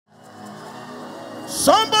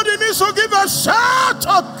Somebody needs to give a shout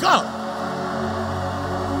of God.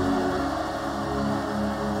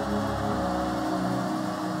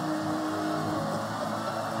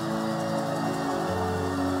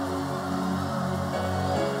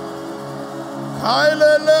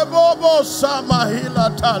 Kailele bobo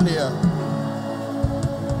samahila talia.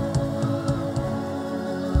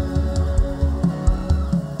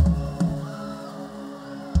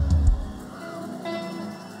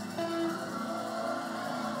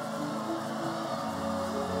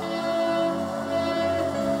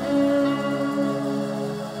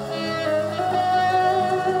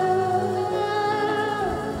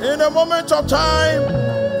 In a moment of time,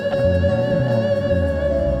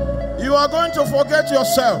 you are going to forget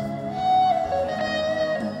yourself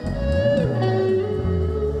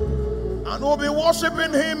and will be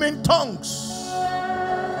worshiping him in tongues,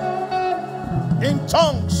 in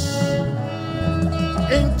tongues,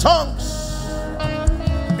 in tongues,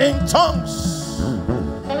 in tongues,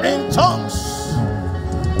 in tongues,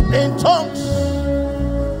 in tongues,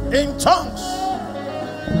 in tongues.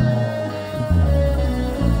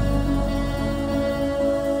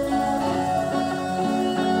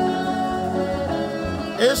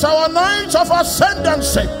 It's our night of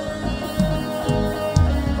ascendancy.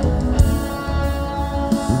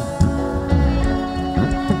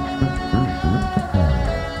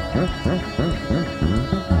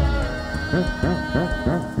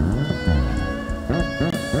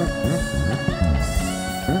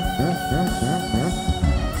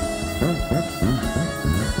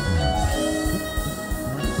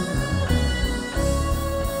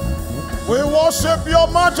 We worship your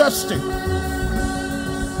majesty.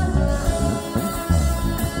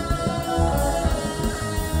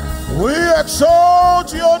 We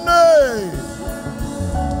exalt your name.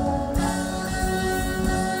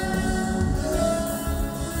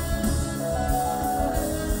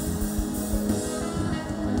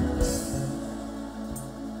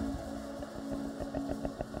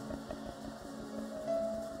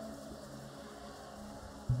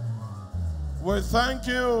 We thank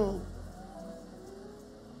you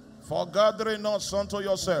for gathering us unto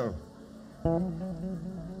yourself.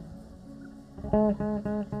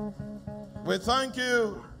 We thank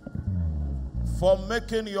you for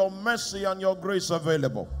making your mercy and your grace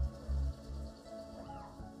available.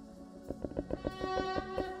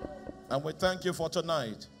 And we thank you for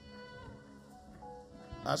tonight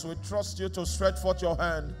as we trust you to stretch forth your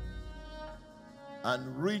hand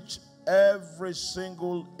and reach every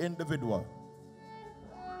single individual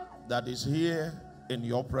that is here in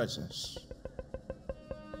your presence.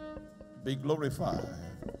 Be glorified.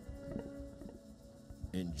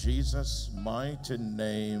 In Jesus' mighty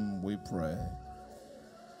name we pray.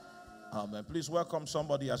 Amen. Please welcome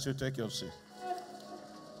somebody as you take your seat.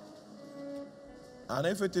 And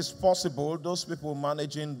if it is possible, those people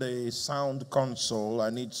managing the sound console, I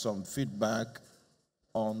need some feedback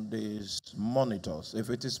on these monitors, if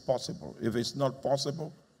it is possible. If it's not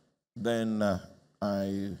possible, then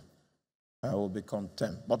I will be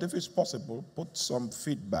content. But if it's possible, put some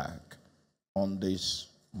feedback on these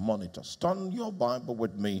monitors. Turn your Bible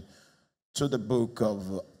with me to the book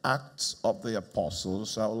of Acts of the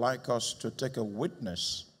Apostles. I would like us to take a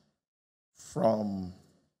witness from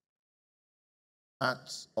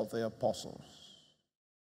Acts of the Apostles.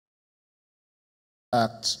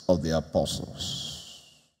 Acts of the Apostles.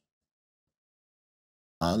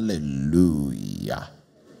 Hallelujah.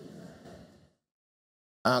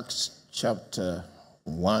 Acts chapter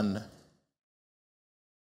 1,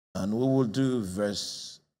 and we will do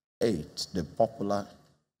verse 8, the popular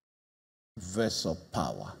verse of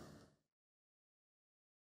power.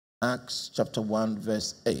 Acts chapter 1,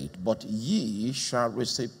 verse 8. But ye shall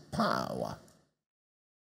receive power.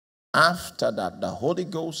 After that, the Holy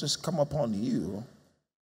Ghost is come upon you,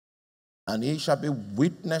 and ye shall be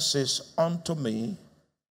witnesses unto me,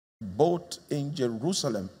 both in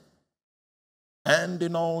Jerusalem and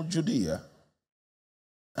in all Judea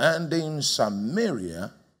and in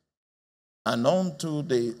Samaria and unto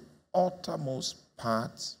the uttermost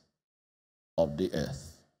parts of the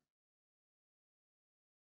earth.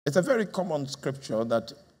 It's a very common scripture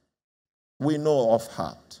that we know of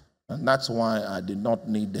heart, and that's why I did not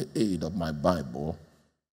need the aid of my Bible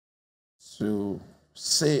to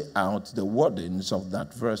say out the wordings of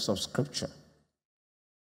that verse of scripture.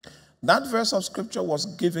 That verse of scripture was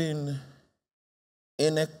given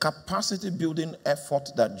in a capacity building effort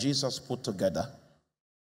that Jesus put together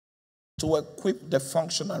to equip the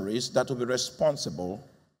functionaries that will be responsible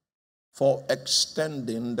for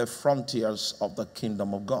extending the frontiers of the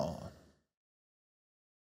kingdom of God.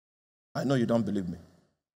 I know you don't believe me.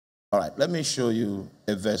 All right, let me show you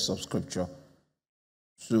a verse of scripture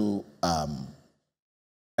to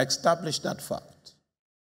establish that fact.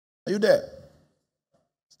 Are you there?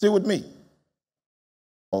 Still with me?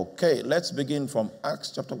 Okay, let's begin from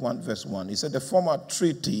Acts chapter 1, verse 1. He said, the former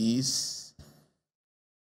treatise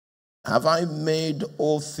have I made,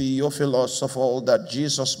 O Theophilus, of all that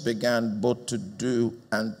Jesus began both to do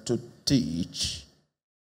and to teach,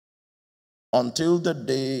 until the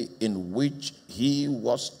day in which he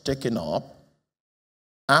was taken up,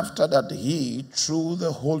 after that he, through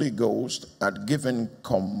the Holy Ghost, had given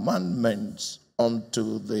commandments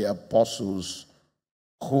unto the apostles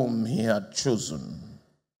whom he had chosen.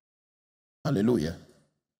 Hallelujah.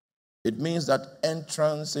 It means that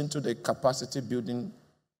entrance into the capacity building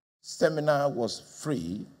seminar was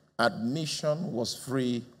free, admission was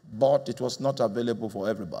free, but it was not available for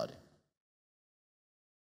everybody.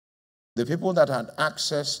 The people that had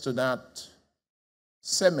access to that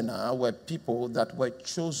seminar were people that were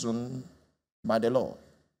chosen by the Lord.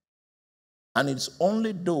 And it's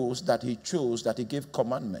only those that he chose that he gave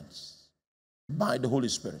commandments by the Holy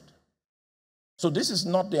Spirit. So this is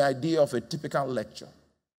not the idea of a typical lecture.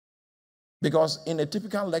 Because in a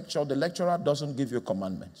typical lecture, the lecturer doesn't give you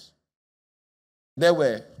commandments. They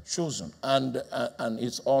were chosen. And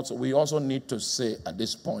it's also, we also need to say at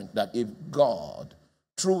this point that if God,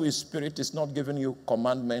 through his Spirit, is not giving you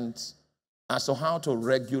commandments as to how to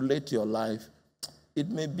regulate your life, it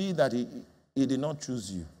may be that he did not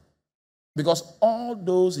choose you. Because all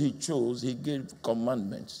those he chose, he gave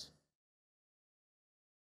commandments.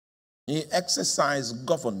 He exercised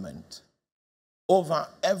government over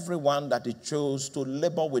everyone that he chose to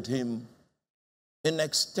labor with him in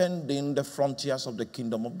extending the frontiers of the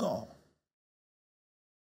kingdom of God.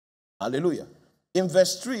 Hallelujah. In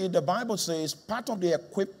verse 3, the Bible says part of the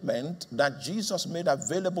equipment that Jesus made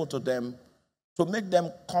available to them to make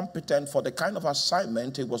them competent for the kind of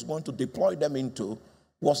assignment he was going to deploy them into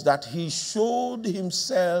was that he showed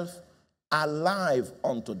himself alive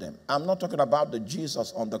unto them. I'm not talking about the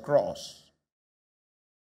Jesus on the cross.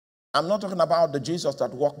 I'm not talking about the Jesus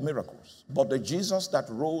that worked miracles, but the Jesus that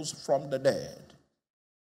rose from the dead.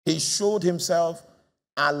 He showed himself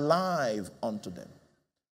alive unto them.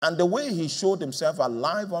 And the way he showed himself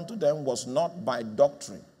alive unto them was not by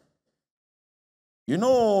doctrine. You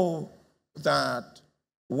know that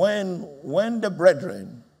when the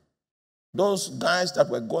brethren, those guys that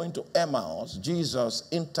were going to Emmaus, Jesus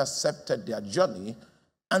intercepted their journey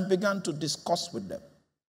and began to discuss with them.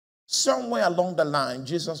 Somewhere along the line,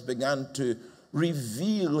 Jesus began to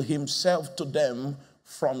reveal himself to them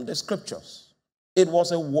from the scriptures. It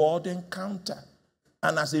was a word encounter.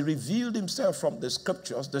 And as he revealed himself from the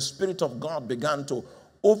scriptures, the Spirit of God began to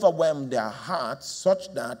overwhelm their hearts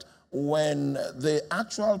such that when the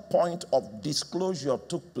actual point of disclosure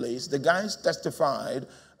took place, the guys testified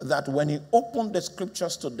that when he opened the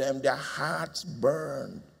scriptures to them, their hearts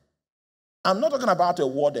burned. I'm not talking about a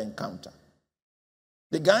word encounter.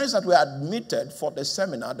 The guys that were admitted for the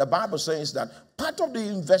seminar, the Bible says that part of the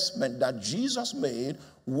investment that Jesus made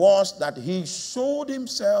was that he showed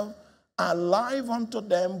himself alive unto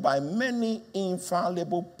them by many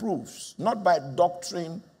infallible proofs, not by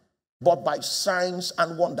doctrine, but by signs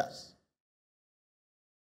and wonders.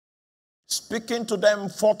 Speaking to them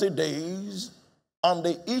 40 days on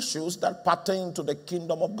the issues that pertain to the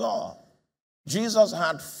kingdom of God. Jesus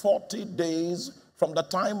had 40 days from the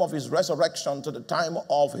time of his resurrection to the time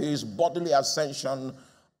of his bodily ascension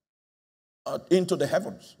into the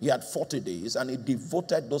heavens. He had 40 days, and he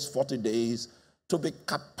devoted those 40 days to be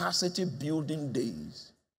capacity building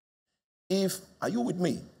days. Are you with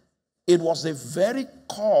me? It was the very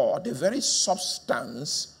core, the very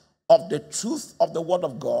substance of the truth of the word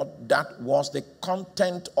of God that was the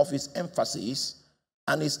content of his emphasis,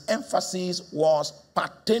 and his emphasis was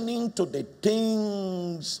pertaining to the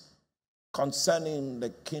things concerning the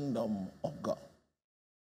kingdom of God.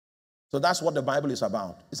 So that's what the Bible is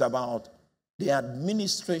about. It's about the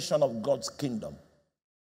administration of God's kingdom,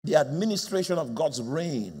 the administration of God's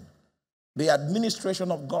reign, the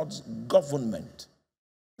administration of God's government.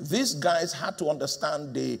 These guys had to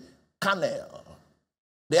understand the kernel,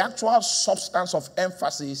 the actual substance of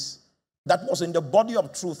emphasis that was in the body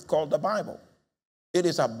of truth called the Bible. It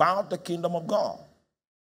is about the kingdom of God.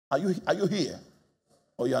 Are you here?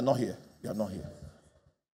 Or you are not here? You are not here.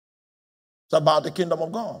 It's about the kingdom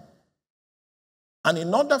of God. And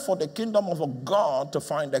in order for the kingdom of God to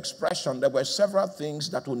find expression, there were several things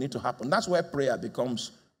that will need to happen. That's where prayer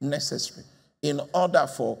becomes necessary in order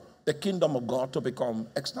for the kingdom of God to become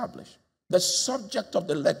established. The subject of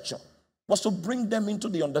the lecture was to bring them into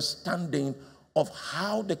the understanding of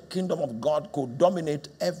how the kingdom of God could dominate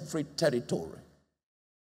every territory,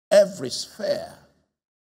 every sphere,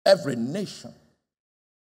 every nation.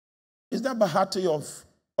 Is that Bahati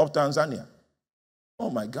of Tanzania? Oh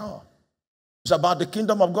my God. It's about the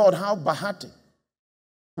kingdom of God, how Bahati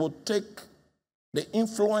will take the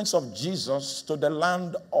influence of Jesus to the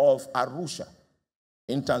land of Arusha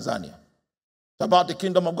in Tanzania. It's about the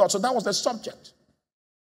kingdom of God. So that was the subject.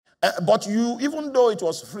 But you, even though it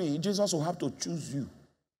was free, Jesus will have to choose you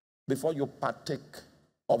before you partake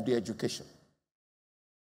of the education.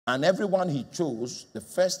 And everyone he chose, the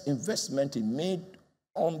first investment he made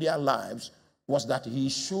on their lives was that he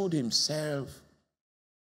showed himself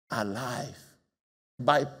alive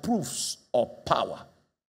by proofs of power,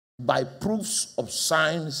 by proofs of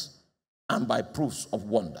signs, and by proofs of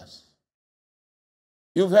wonders.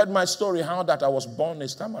 You've heard my story, how that I was born a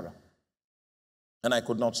stammerer and I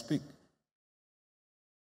could not speak.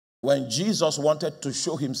 When Jesus wanted to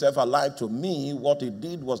show himself alive to me, what he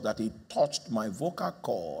did was that he touched my vocal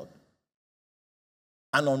cord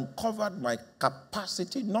and uncovered my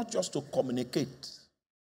capacity not just to communicate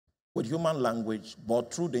with human language,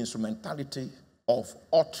 but through the instrumentality of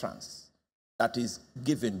utterance that is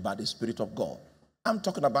given by the Spirit of God. I'm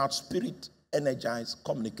talking about spirit-energized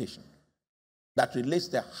communication that relates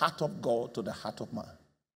the heart of God to the heart of man.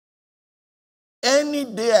 Any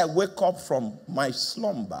day I wake up from my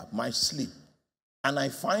slumber, my sleep, and I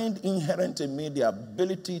find inherent in me the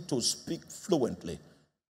ability to speak fluently,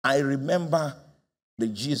 I remember the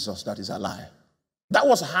Jesus that is alive. That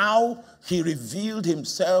was how he revealed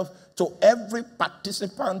himself to every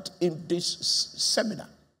participant in this seminar.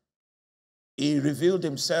 He revealed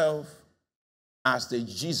himself as the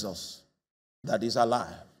Jesus that is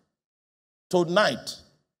alive. Tonight,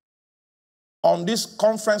 on this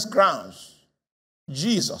conference grounds,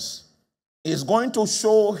 Jesus is going to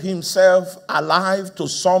show himself alive to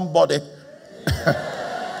somebody.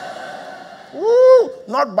 Woo,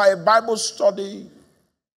 not by Bible study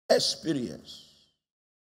experience,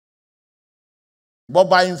 but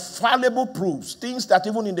by infallible proofs, things that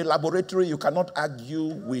even in the laboratory you cannot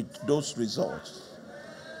argue with those results.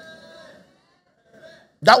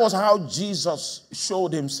 That was how Jesus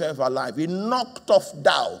showed himself alive. He knocked off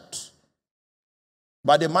doubt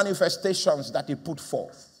by the manifestations that he put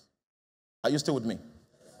forth. Are you still with me?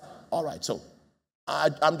 All right, so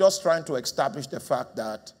I'm just trying to establish the fact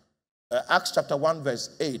that Acts chapter 1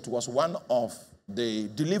 verse 8 was one of the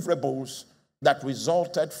deliverables that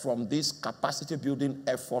resulted from this capacity building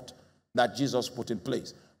effort that Jesus put in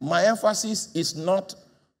place. My emphasis is not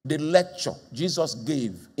the lecture Jesus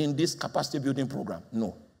gave in this capacity building program.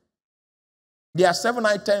 No. There are 7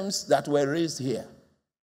 items that were raised here.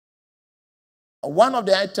 One of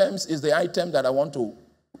the items is the item that I want to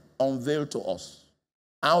unveil to us.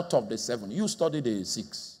 Out of the 7, you study the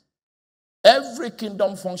 6. Every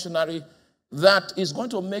kingdom functionary that is going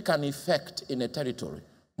to make an effect in a territory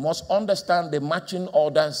must understand the marching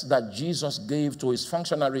orders that Jesus gave to his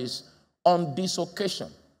functionaries on this occasion,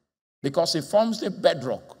 because it forms the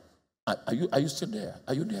bedrock. Are you still there?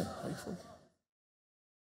 Are you there? Are you following?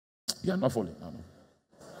 You are not following. No.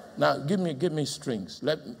 Now give me strings.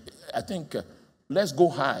 Let's go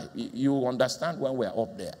high. You understand when we're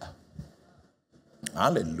up there.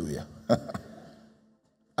 Hallelujah.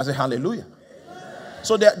 I say hallelujah.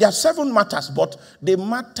 So there are 7 matters, but the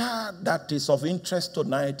matter that is of interest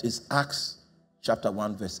tonight is Acts chapter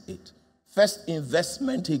 1 verse 8. First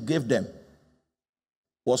investment he gave them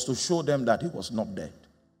was to show them that he was not dead.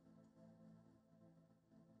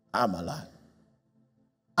 I'm alive.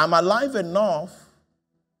 I'm alive enough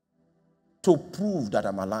to prove that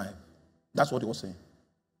I'm alive. That's what he was saying.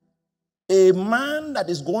 A man that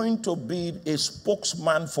is going to be a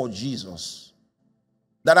spokesman for Jesus,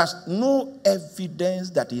 that has no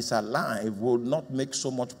evidence that he's alive, will not make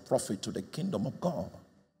so much profit to the kingdom of God.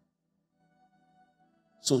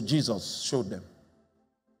 So Jesus showed them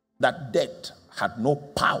that death had no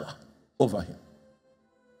power over him.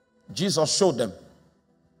 Jesus showed them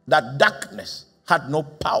that darkness had no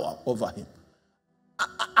power over him.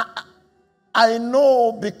 I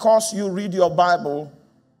know because you read your Bible,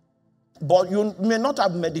 but you may not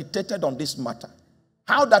have meditated on this matter.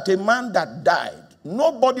 How that a man that died,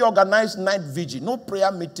 nobody organized night vigil, no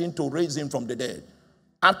prayer meeting to raise him from the dead.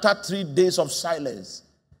 After 3 days of silence,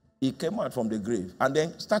 he came out from the grave and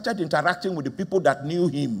then started interacting with the people that knew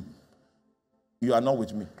him. You are not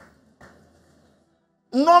with me.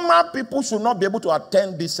 Normal people should not be able to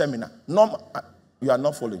attend this seminar. You are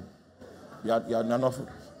not following. You are not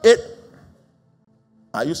following.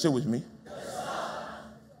 Are you still with me? Yes, sir.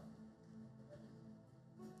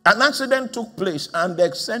 An accident took place, and they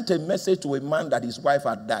sent a message to a man that his wife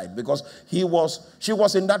had died because she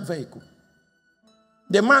was in that vehicle.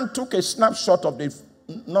 The man took a snapshot of the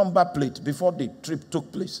number plate before the trip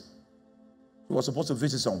took place. He was supposed to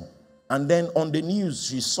visit someone. And then on the news,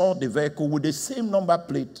 she saw the vehicle with the same number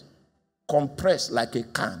plate compressed like a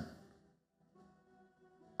can.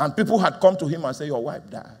 And people had come to him and said, your wife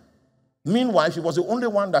died. Meanwhile, she was the only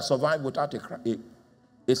one that survived without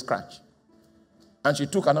a scratch. And she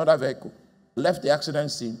took another vehicle, left the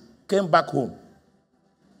accident scene, came back home.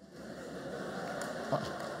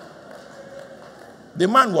 The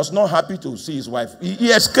man was not happy to see his wife.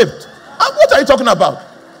 He escaped. What are you talking about?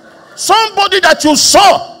 Somebody that you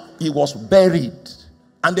saw, he was buried.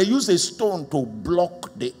 And they used a stone to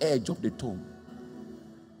block the edge of the tomb.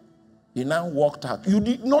 He now walked out. You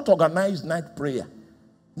did not organize night prayer,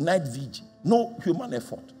 night vigil. No human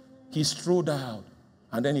effort. He strode out.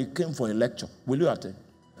 And then he came for a lecture. Will you attend?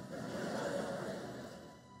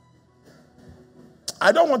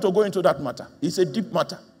 I don't want to go into that matter. It's a deep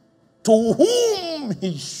matter. To whom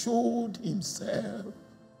he showed himself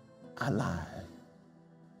alive.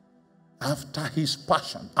 After his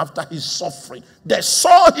passion, after his suffering, they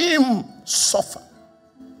saw him suffer.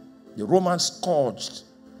 The Roman scourge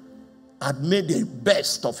had made the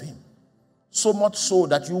best of him. So much so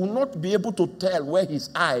that you will not be able to tell where his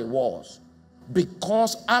eye was.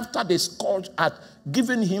 Because after the scourge had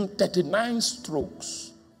given him 39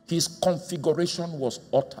 strokes, his configuration was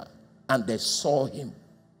altered, and they saw him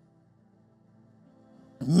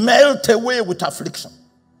melt away with affliction.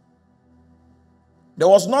 There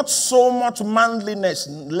was not so much manliness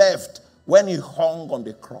left when he hung on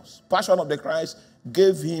the cross. Passion of the Christ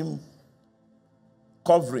gave him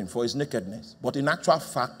covering for his nakedness, but in actual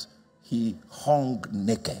fact, he hung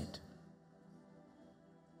naked.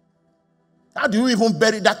 How do you even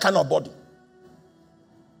bury that kind of body?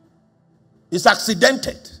 It's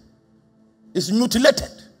accidented. It's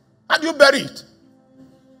mutilated. How do you bury it?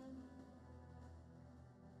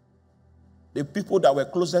 The people that were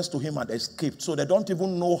closest to him had escaped, so they don't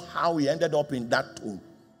even know how he ended up in that tomb.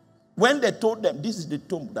 When they told them this is the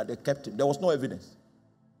tomb that they kept him, there was no evidence.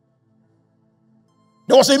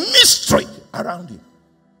 There was a mystery around him.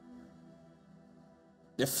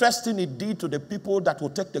 The first thing he did to the people that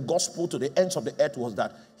would take the gospel to the ends of the earth was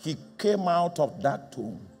that he came out of that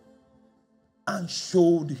tomb and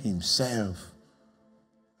showed himself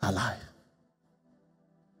alive.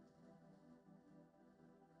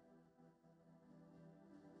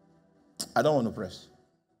 I don't want to press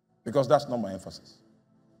because that's not my emphasis.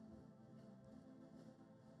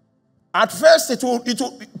 At first,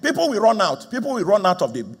 people will run out. People will run out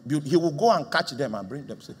of the building. He will go and catch them and bring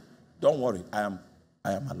them. Say, don't worry, I am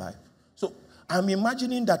alive. So I'm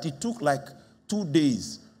imagining that it took like 2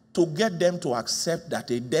 days to get them to accept that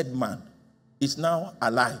a dead man is now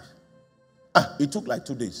alive. It took like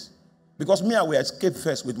 2 days. Because me, I will escape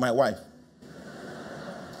first with my wife.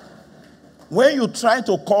 When you try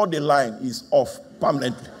to call the line, it's off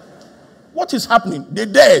permanently. What is happening? They're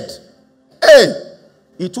dead. Hey!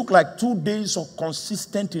 It took like 2 days of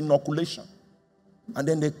consistent inoculation. And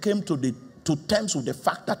then they came to terms with the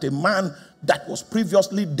fact that a man that was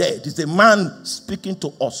previously dead is a man speaking to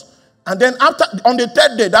us. And then on the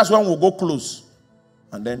third day, that's when we'll go close.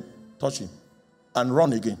 And then touch him and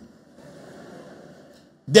run again.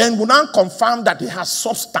 Then we'll now confirm that he has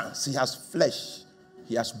substance, he has flesh,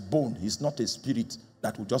 he has bone. He's not a spirit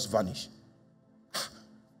that will just vanish.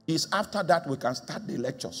 It's after that we can start the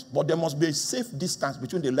lectures. But there must be a safe distance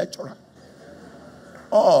between the lecturer.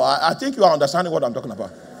 Oh, I think you are understanding what I'm talking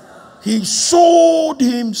about. He showed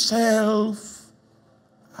himself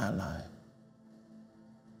alive.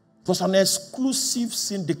 It was an exclusive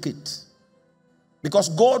syndicate. Because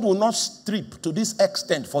God will not strip to this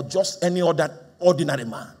extent for just any other ordinary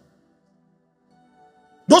man.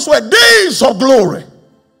 Those were days of glory.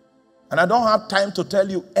 And I don't have time to tell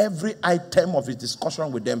you every item of his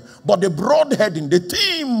discussion with them. But the broad heading, the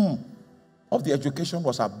theme of the education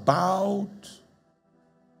was about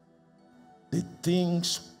the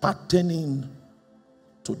things pertaining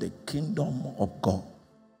to the kingdom of God.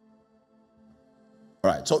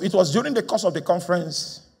 All right, so it was during the course of the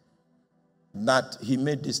conference that he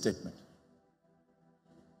made this statement.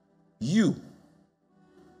 You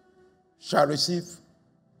shall receive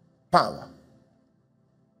power.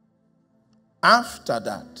 After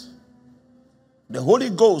that, the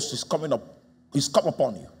Holy Ghost is come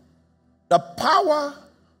upon you. The power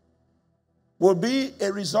will be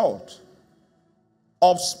a result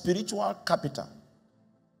of spiritual capital.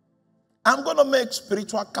 I'm going to make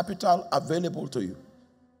spiritual capital available to you.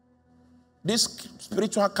 This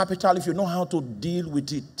spiritual capital, if you know how to deal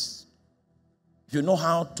with it, if you know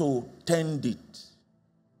how to tend it,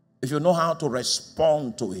 if you know how to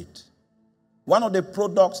respond to it, one of the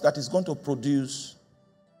products that is going to produce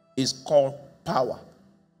is called power.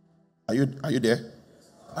 Are you there?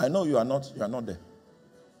 I know you are not there.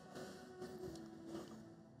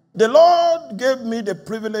 The Lord gave me the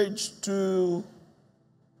privilege to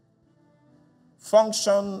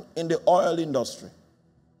function in the oil industry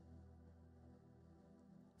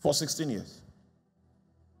for 16 years.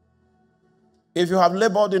 If you have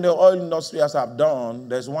labored in the oil industry as I've done,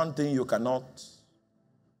 there's one thing you cannot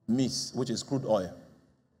miss, which is crude oil.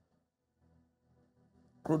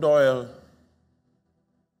 Crude oil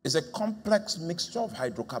is a complex mixture of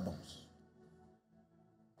hydrocarbons.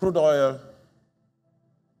 Crude oil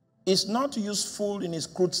is not useful in its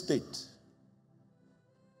crude state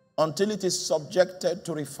until it is subjected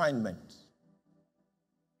to refinement.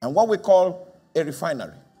 And what we call a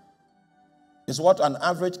refinery is what an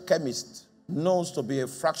average chemist knows to be a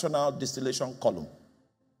fractional distillation column.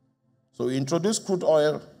 So we introduce crude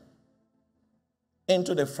oil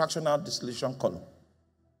into the fractional distillation column.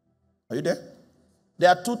 Are you there? There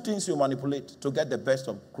are two things you manipulate to get the best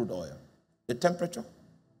of crude oil: the temperature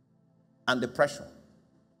and the pressure.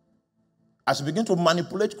 As you begin to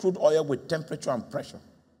manipulate crude oil with temperature and pressure,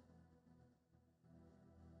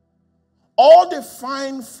 all the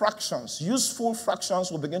fine fractions, useful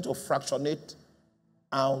fractions, will begin to fractionate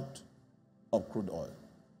out of crude oil.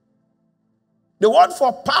 The word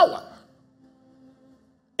for power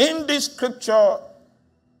in this scripture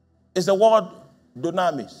is the word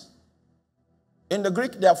dunamis. In the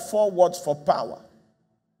Greek, there are 4 words for power.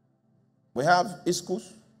 We have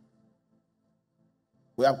ischus,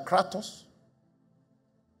 we have kratos,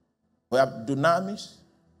 we have dunamis,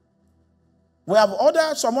 we have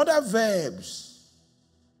some other verbs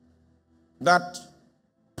that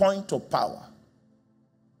point to power.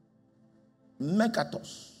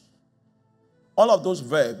 Mekatos. All of those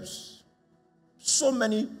verbs, so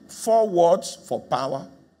many 4 words for power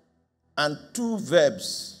and 2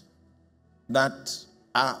 verbs that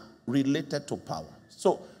are related to power.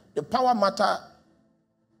 So the power matter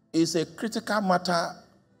is a critical matter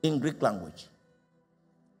in Greek language.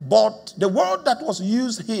 But the word that was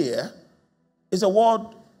used here is the word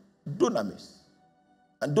dunamis.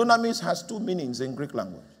 And dunamis has 2 meanings in Greek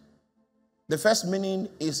language. The first meaning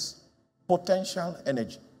is potential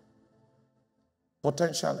energy.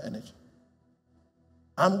 Potential energy.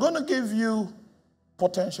 I'm going to give you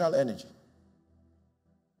potential energy.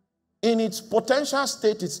 In its potential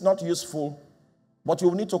state, it's not useful, but you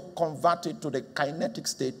will need to convert it to the kinetic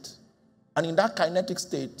state. And in that kinetic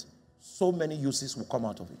state, so many uses will come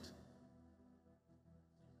out of it.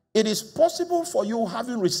 It is possible for you,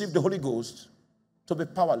 having received the Holy Ghost, to be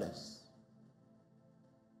powerless.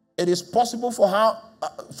 It is possible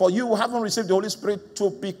for you, having received the Holy Spirit, to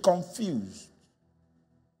be confused.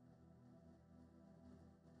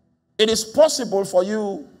 It is possible for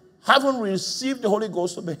you, having received the Holy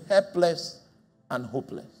Ghost, to be helpless and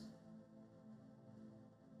hopeless.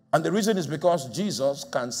 And the reason is because Jesus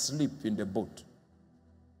can sleep in the boat.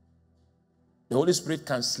 The Holy Spirit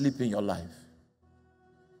can sleep in your life.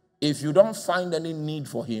 If you don't find any need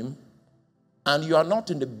for him, and you are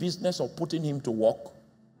not in the business of putting him to work,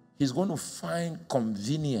 he's going to find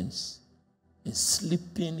convenience in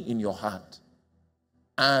sleeping in your heart.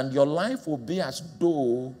 And your life will be as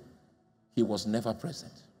though he was never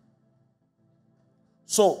present.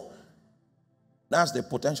 So, that's the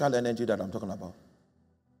potential energy that I'm talking about.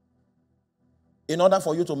 In order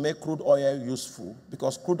for you to make crude oil useful,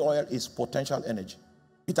 because crude oil is potential energy,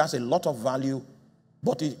 it has a lot of value,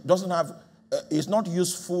 but it doesn't have, it's not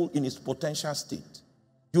useful in its potential state.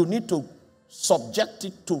 You need to subject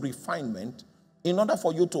it to refinement in order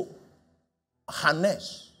for you to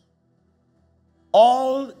harness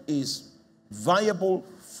all its viable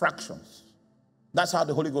fractions. That's how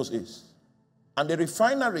the Holy Ghost is. And the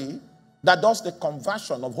refinery that does the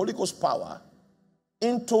conversion of Holy Ghost power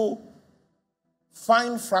into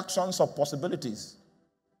fine fractions of possibilities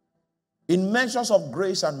in measures of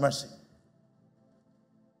grace and mercy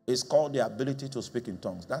is called the ability to speak in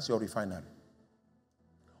tongues. That's your refinery.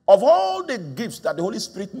 Of all the gifts that the Holy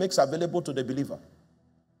Spirit makes available to the believer,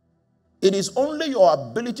 it is only your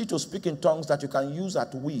ability to speak in tongues that you can use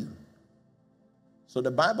at will. So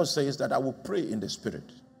the Bible says that I will pray in the Spirit.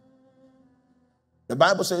 The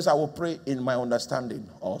Bible says I will pray in my understanding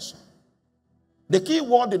also. The key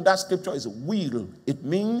word in that scripture is will. It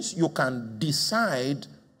means you can decide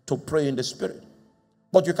to pray in the Spirit.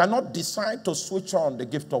 But you cannot decide to switch on the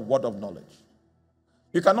gift of word of knowledge.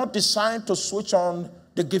 You cannot decide to switch on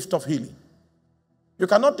the gift of healing. You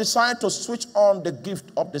cannot decide to switch on the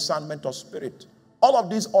gift of discernment of spirit. All of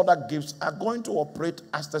these other gifts are going to operate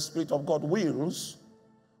as the Spirit of God wills,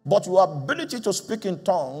 but your ability to speak in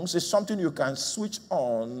tongues is something you can switch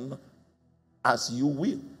on as you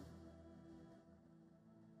will.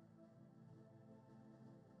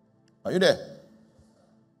 Are you there?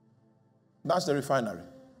 That's the refinery.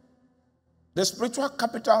 The spiritual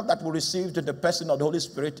capital that we received in the person of the Holy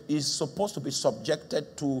Spirit is supposed to be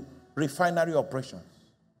subjected to refinery operations.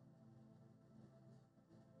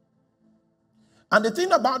 And the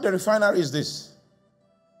thing about the refinery is this.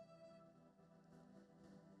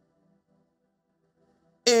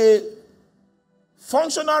 A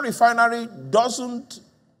functional refinery doesn't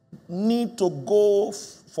need to go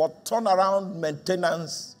for turnaround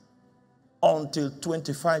maintenance until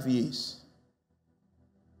 25 years.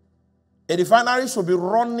 A refinery should be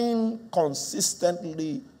running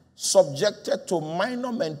consistently, subjected to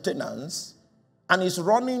minor maintenance, and is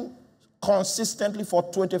running consistently for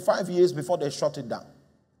 25 years before they shut it down.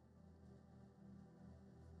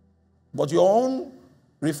 But your own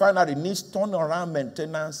refinery needs turnaround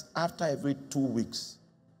maintenance after every 2 weeks.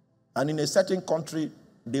 And in a certain country,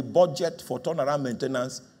 the budget for turnaround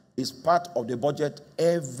maintenance is part of the budget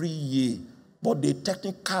every year. But the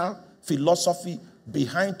technical philosophy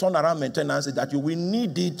behind turnaround maintenance is that you will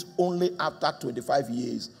need it only after 25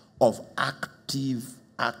 years of active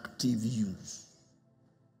use.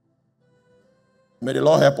 May the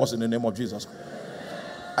Lord help us in the name of Jesus.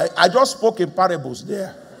 I just spoke in parables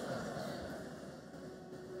there.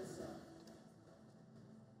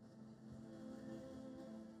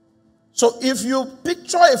 So if you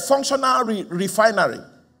picture a functional refinery,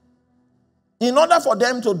 in order for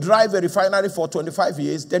them to drive a refinery for 25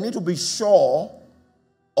 years, they need to be sure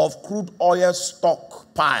of crude oil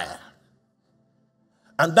stockpile.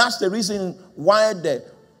 And that's the reason why they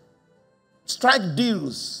strike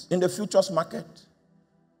deals in the futures market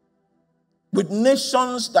with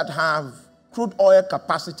nations that have crude oil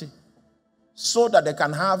capacity so that they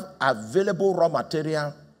can have available raw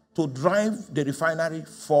material to drive the refinery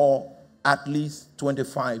for at least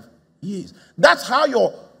 25 years. That's how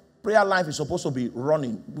your prayer life is supposed to be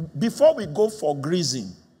running. Before we go for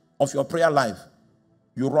greasing of your prayer life,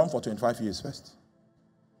 you run for 25 years first.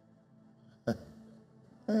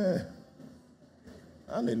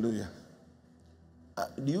 Hallelujah.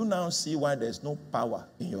 Do you now see why there's no power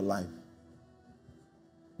in your life?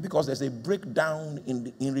 Because there's a breakdown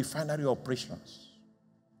in refinery operations.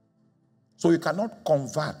 So you cannot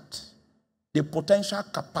convert the potential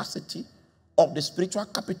capacity of the spiritual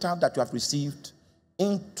capital that you have received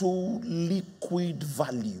into liquid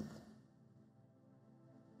value.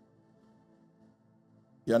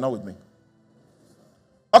 You are not with me?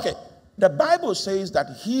 Okay, the Bible says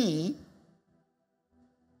that he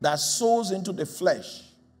that sows into the flesh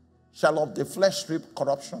shall of the flesh reap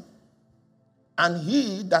corruption, and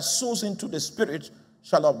he that sows into the spirit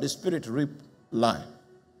shall of the spirit reap life.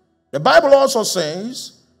 The Bible also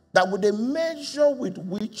says that with the measure with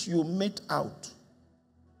which you mete out,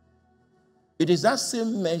 it is that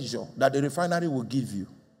same measure that the refinery will give you.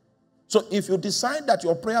 So if you decide that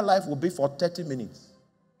your prayer life will be for 30 minutes,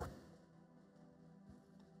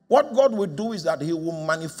 what God will do is that he will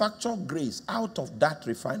manufacture grace out of that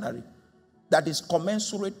refinery that is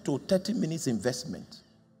commensurate to 30 minutes investment.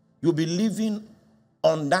 You'll be living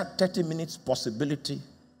on that 30 minutes possibility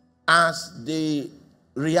as the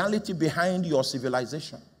reality behind your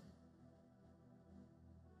civilization.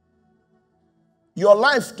 Your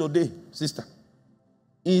life today, sister,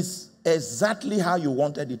 is exactly how you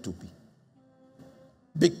wanted it to be.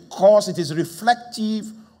 Because it is reflective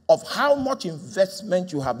of how much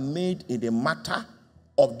investment you have made in the matter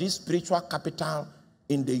of this spiritual capital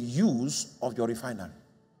in the use of your refinery.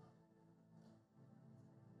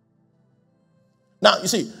 Now, you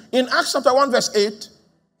see, in Acts chapter 1 verse 8,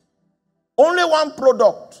 only one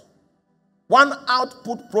product, one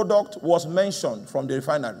output product was mentioned from the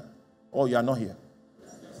refinery. Oh, you are not here.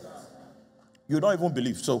 You don't even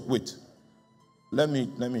believe. So wait. Let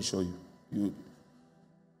me show you.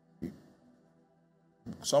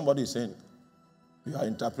 Somebody is saying you are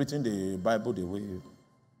interpreting the Bible the way you.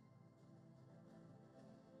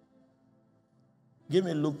 Give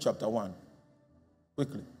me Luke chapter 1.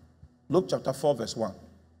 Quickly. Luke chapter 4 verse 1.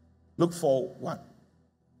 Luke 4:1.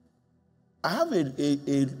 I have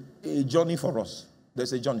a journey for us.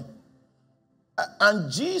 There's a journey.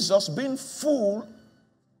 And Jesus, being full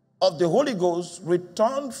of the Holy Ghost,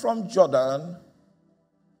 returned from Jordan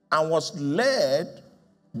and was led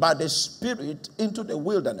by the Spirit into the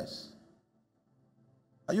wilderness.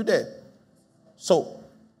 Are you there? So,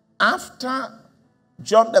 after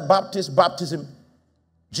John the Baptist's baptism,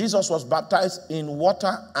 Jesus was baptized in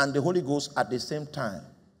water and the Holy Ghost at the same time.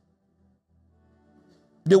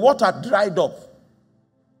 The water dried up.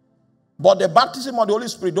 But the baptism of the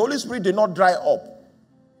Holy Spirit did not dry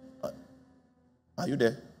up. Are you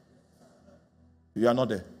there? You are not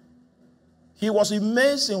there. He was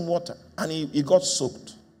immersed in water and he got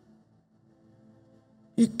soaked.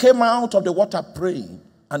 He came out of the water praying,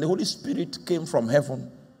 and the Holy Spirit came from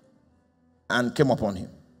heaven and came upon him.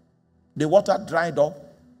 The water dried up,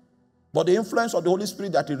 but the influence of the Holy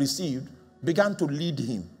Spirit that he received began to lead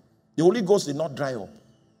him. The Holy Ghost did not dry up.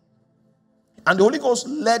 And the Holy Ghost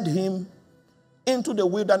led him into the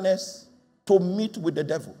wilderness to meet with the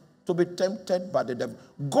devil, to be tempted by the devil.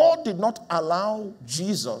 God did not allow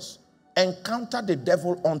Jesus encounter the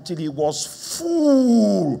devil until he was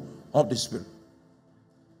full of the Spirit.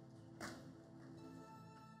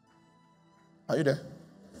 Are you there?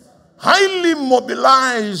 Highly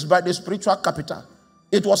mobilized by the spiritual capital.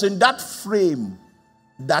 It was in that frame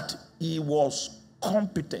that he was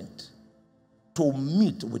competent to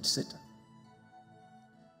meet with Satan.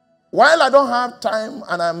 While I don't have time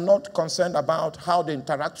and I'm not concerned about how the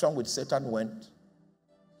interaction with Satan went,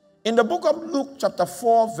 in the book of Luke chapter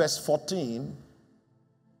 4 verse 14,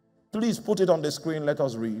 please put it on the screen, let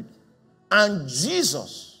us read. And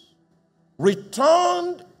Jesus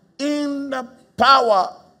returned in the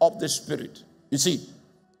power of the Spirit. You see,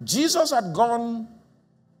 Jesus had gone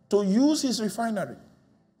to use his refinery.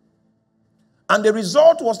 And the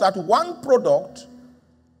result was that one product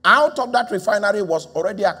out of that refinery was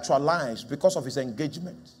already actualized because of his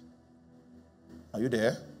engagement. Are you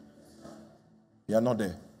there? You are not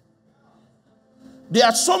there. There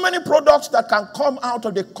are so many products that can come out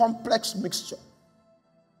of the complex mixture.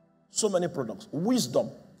 So many products. Wisdom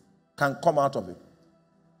can come out of it.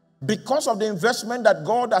 Because of the investment that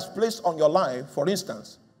God has placed on your life, for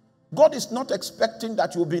instance, God is not expecting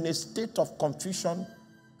that you'll be in a state of confusion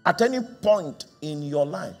at any point in your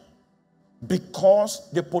life. Because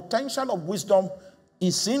the potential of wisdom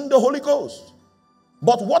is in the Holy Ghost.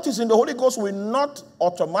 But what is in the Holy Ghost will not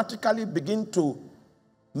automatically begin to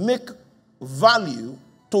make value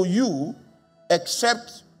to you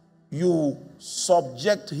except you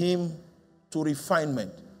subject him to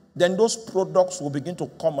refinement. Then those products will begin to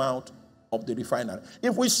come out of the refinery.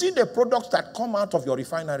 If we see the products that come out of your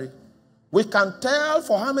refinery, we can tell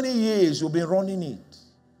for how many years you've been running it.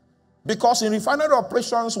 Because in refinery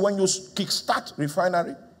operations, when you kickstart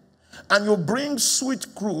refinery and you bring sweet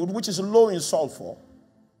crude, which is low in sulfur,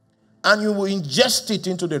 and you will ingest it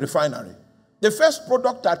into the refinery, the first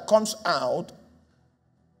product that comes out,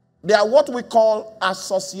 they are what we call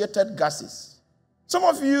associated gases. Some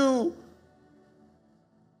of you,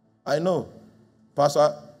 I know,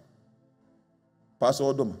 Pastor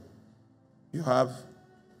Audu, you have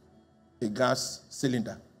a gas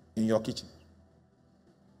cylinder in your kitchen.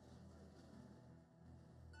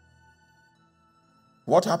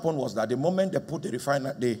 What happened was that the moment they put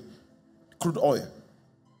the crude oil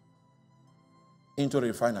into the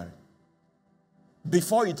refinery,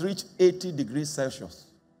 before it reached 80 degrees Celsius,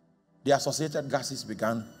 the associated gases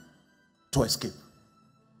began to escape.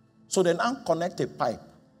 So they now connect a pipe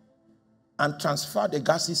and transfer the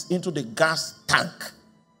gases into the gas tank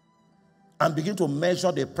and begin to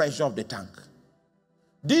measure the pressure of the tank.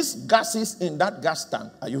 These gases in that gas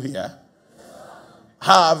tank, are you here,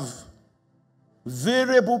 have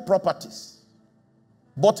variable properties.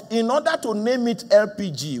 But in order to name it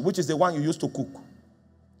LPG, which is the one you use to cook,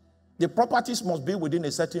 the properties must be within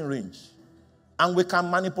a certain range. And we can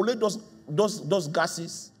manipulate those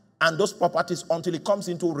gases and those properties until it comes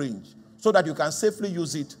into range so that you can safely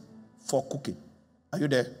use it for cooking. Are you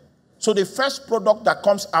there? So the first product that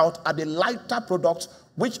comes out are the lighter products,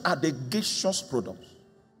 which are the gaseous products.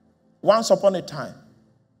 Once upon a time,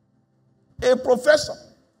 a professor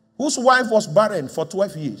whose wife was barren for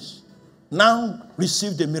 12 years now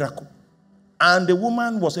received a miracle. And the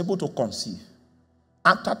woman was able to conceive.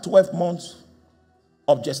 After 12 months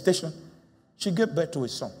of gestation, she gave birth to a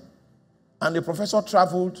son. And the professor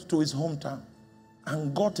traveled to his hometown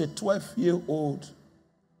and got a 12-year-old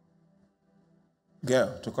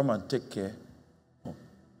girl to come and take care of.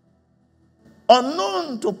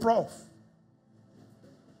 Unknown to Prof,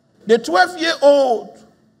 the 12-year-old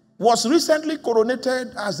was recently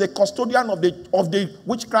coronated as the custodian of the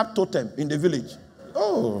witchcraft totem in the village.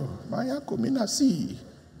 Oh, Maya Komina see.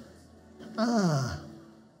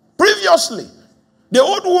 Previously, the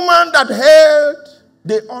old woman that held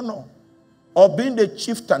the honor of being the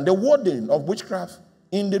chieftain, the warden of witchcraft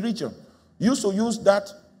in the region, used to use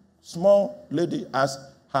that small lady as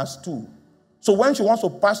her stool. So when she wants to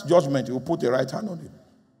pass judgment, he will put the right hand on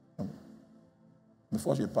it.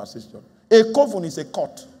 before she passes Jordan. A coven is a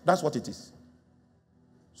court. That's what it is.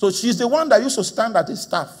 So she's the one that used to stand at his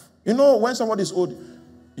staff. You know, when somebody is old,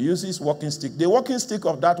 he uses walking stick. The walking stick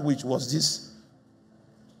of that witch was this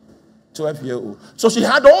 12-year-old. So she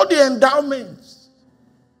had all the endowments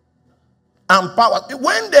and power.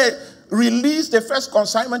 When they released the first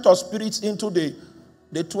consignment of spirits into the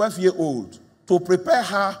 12-year-old to prepare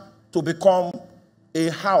her to become a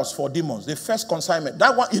house for demons, the first consignment,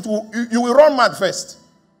 that one, you will run mad first.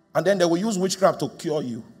 And then they will use witchcraft to cure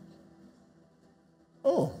you.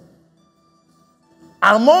 Oh.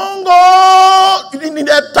 Among all, in the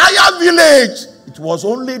entire village, it was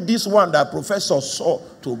only this one that professor saw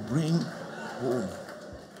to bring home.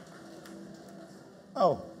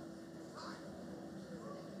 Oh.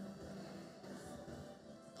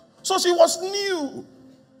 So she was new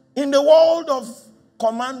in the world of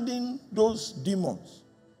commanding those demons.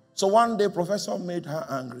 So one day, professor made her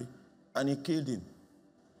angry and he killed him.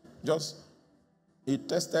 He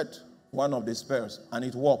tested one of the spells and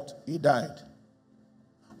it worked. He died.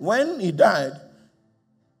 When he died,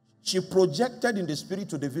 she projected in the spirit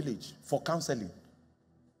to the village for counseling.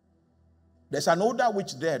 There's an older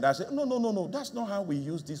witch there that said, no, that's not how we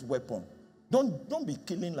use this weapon. Don't be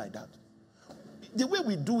killing like that. The way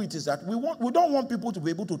we do it is that we don't want people to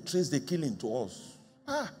be able to trace the killing to us.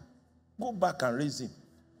 Go back and raise him.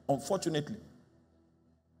 Unfortunately,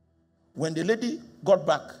 when the lady got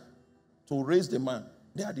back to raise the man,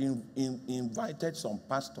 they had invited some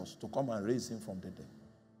pastors to come and raise him from the dead.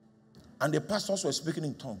 And the pastors were speaking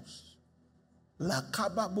in tongues.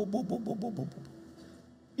 Lakaba bo bo bo bo bo bo bo.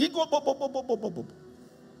 Ego bo bo bo bo bo bo bo.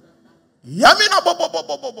 Yamina bo bo bo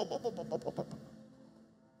bo bo bo bo bo bo bo bo.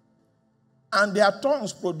 And their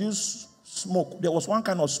tongues produced smoke. There was one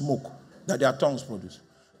kind of smoke that their tongues produced.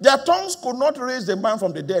 Their tongues could not raise the man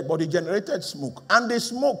from the dead, but it generated smoke. And the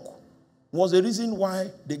smoke was the reason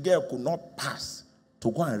why the girl could not pass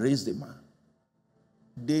to go and raise the man.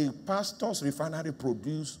 The pastor's refinery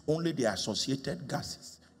produced only the associated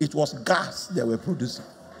gases. It was gas they were producing.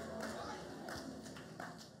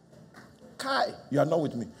 Kai, you are not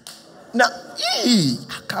with me. Now,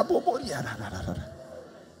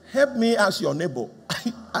 help me ask your neighbor,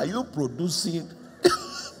 are you producing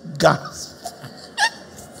gas?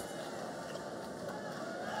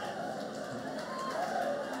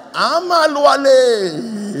 Amalwale.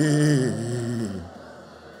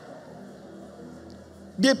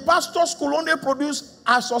 The pastors could only produce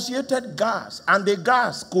associated gas, and the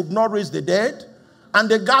gas could not raise the dead, and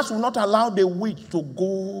the gas would not allow the witch to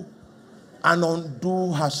go and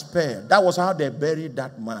undo her spell. That was how they buried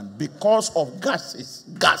that man, because of gases.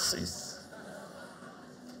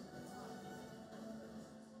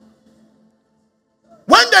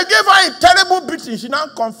 When they gave her a terrible beating, she now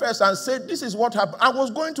confessed and said, this is what happened. I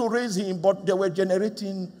was going to raise him, but they were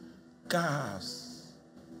generating gas.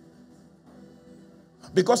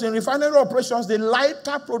 Because in refinery operations, the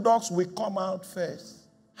lighter products will come out first.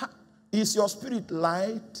 Is your spirit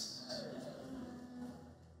light?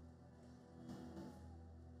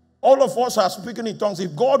 All of us are speaking in tongues.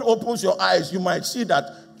 If God opens your eyes, you might see that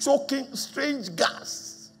choking, strange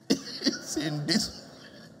gas is in this.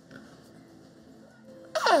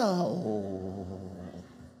 Ow.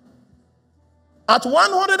 At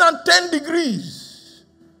 110 degrees,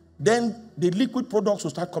 then the liquid products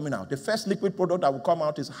will start coming out. The first liquid product that will come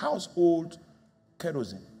out is household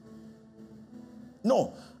kerosene.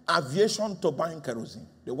 No, aviation turbine kerosene,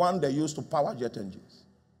 the one they use to power jet engines.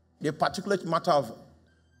 The particulate matter of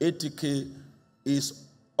ATK is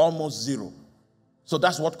almost zero. So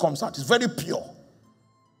that's what comes out. It's very pure.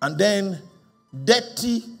 And then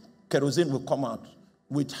dirty kerosene will come out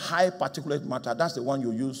with high particulate matter. That's the one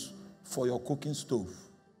you use for your cooking stove.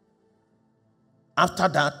 After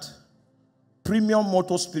that, premium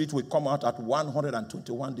motor spirit will come out at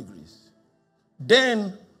 121 degrees.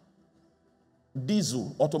 Then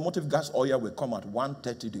diesel, automotive gas oil will come at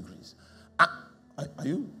 130 degrees. Do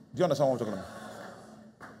you understand what I'm talking about?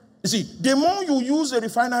 You see, the more you use a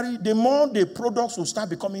refinery, the more the products will start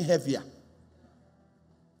becoming heavier.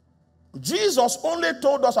 Jesus only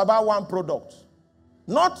told us about one product.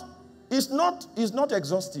 It's not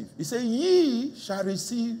exhaustive. He said, ye shall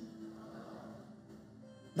receive.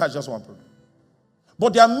 That's just one product.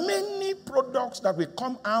 But there are many products that will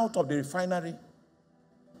come out of the refinery,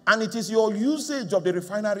 and it is your usage of the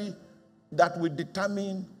refinery that will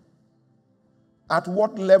determine at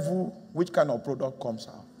what level which kind of product comes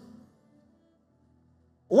out.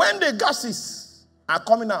 When the gases are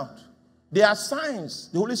coming out, there are signs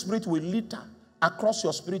the Holy Spirit will litter across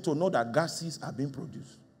your spirit to know that gases are being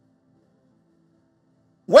produced.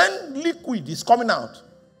 When liquid is coming out,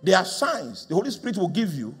 There are signs the Holy Spirit will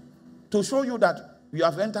give you to show you that you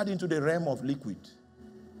have entered into the realm of liquid.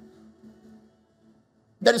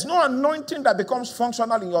 There is no anointing that becomes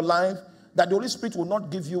functional in your life that the Holy Spirit will not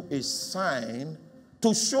give you a sign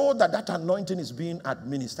to show that that anointing is being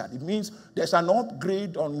administered. It means there's an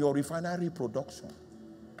upgrade on your refinery production.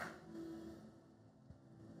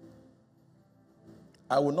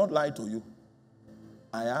 I will not lie to you.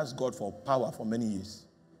 I asked God for power for many years.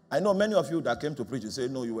 I know many of you that came to preach, you say,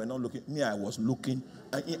 no, you were not looking. Me, I was looking.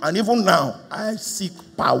 And even now, I seek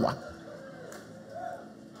power.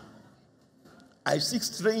 I seek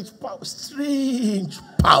strange power. Strange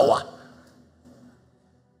power.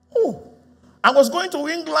 Oh, I was going to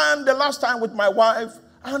England the last time with my wife,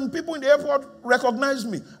 and people in the airport recognized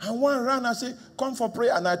me. And one ran and said, come for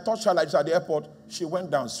prayer. And I touched her like this at the airport. She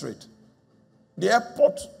went down straight. The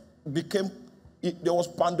airport became, there was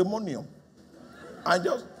pandemonium. I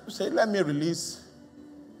just said, let me release.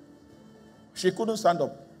 She couldn't stand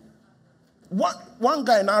up. One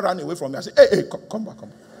guy now ran away from me. I said, hey, come back, come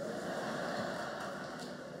back.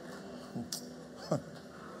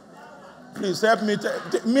 Please help me.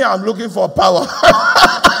 Me, I'm looking for power.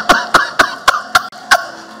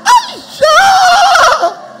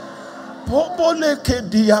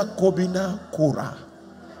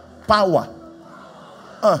 Power.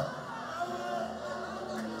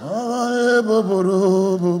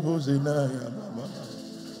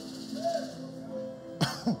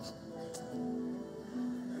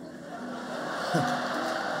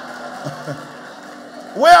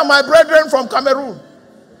 Where are my brethren from Cameroon?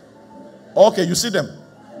 Okay, you see them.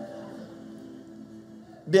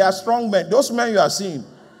 They are strong men. Those men you are seeing.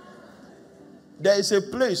 There is a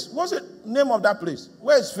place. What's the name of that place?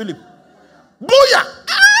 Where is Philip? Booyah!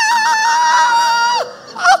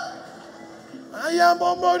 I am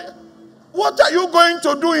a. What are you going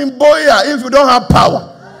to do in Boya if you don't have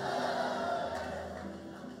power?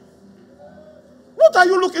 What are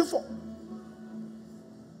you looking for?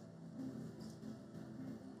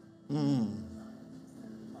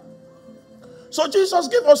 So Jesus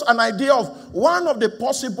gave us an idea of one of the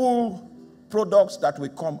possible products that will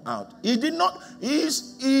come out. He did not,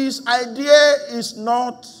 his idea is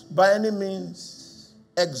not by any means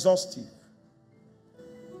exhaustive.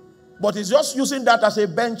 But he's just using that as a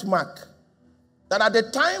benchmark. That at the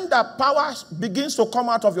time that power begins to come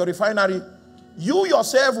out of your refinery, you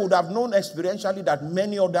yourself would have known experientially that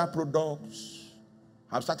many other products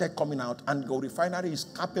have started coming out, and your refinery is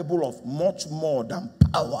capable of much more than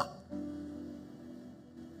power.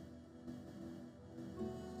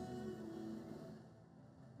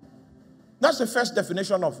 That's the first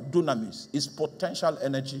definition of dunamis. It's potential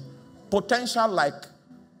energy. Potential like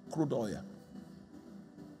crude oil.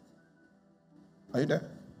 Are you there?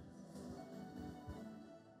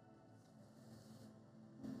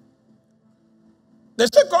 The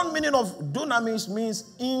second meaning of dunamis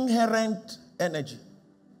means inherent energy.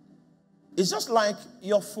 It's just like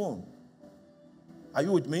your phone. Are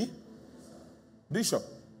you with me? Bishop,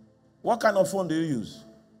 what kind of phone do you use?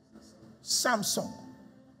 Samsung.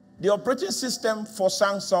 The operating system for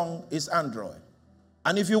Samsung is Android.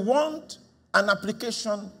 And if you want an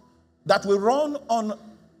application that will run on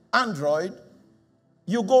Android,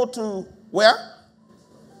 you go to where?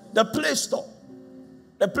 The Play Store.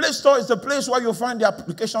 The Play Store is the place where you find the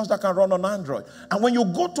applications that can run on Android. And when you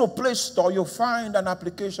go to a Play Store, you find an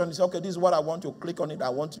application. You say, okay, this is what I want. You click on it. I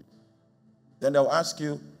want it. Then they'll ask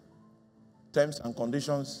you terms and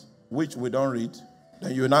conditions, which we don't read.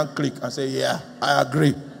 Then you now click and say, yeah, I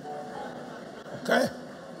agree. Okay?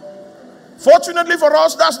 Fortunately for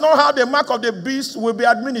us, that's not how the mark of the beast will be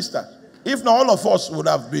administered. If not, all of us would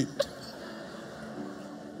have been.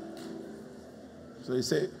 So you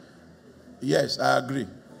say, yes, I agree.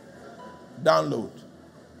 Download.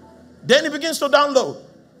 Then he begins to download.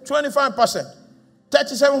 25%,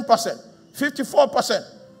 37%, 54%,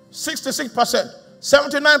 66%,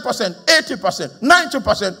 79%, 80%,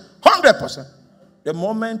 90%, 100%. The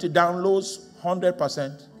moment he downloads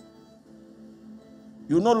 100%,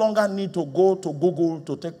 you no longer need to go to Google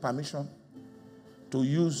to take permission to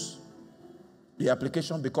use the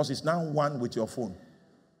application because it's now one with your phone.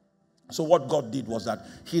 So what God did was that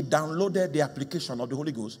he downloaded the application of the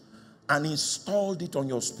Holy Ghost and installed it on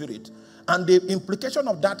your spirit. And the implication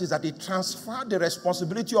of that is that he transferred the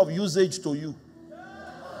responsibility of usage to you.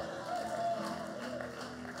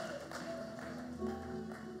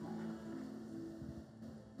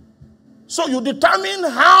 So you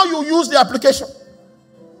determine how you use the application.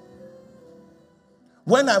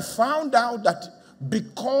 When I found out that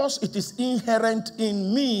because it is inherent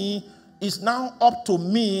in me, it's now up to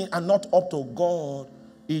me and not up to God,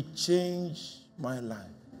 it changed my life.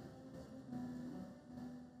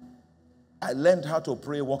 I learned how to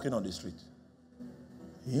pray walking on the street.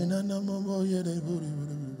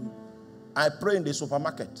 I pray in the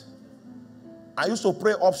supermarket. I used to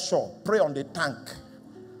pray offshore, pray on the tank,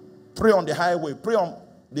 pray on the highway, pray on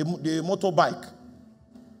the motorbike.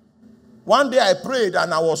 One day I prayed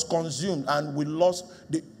and I was consumed, and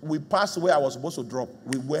we passed where I was supposed to drop.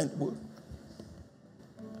 We went.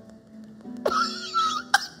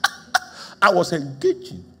 I was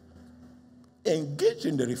engaging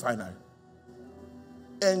the refinery.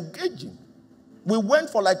 Engaging. We went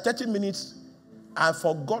for like 30 minutes. I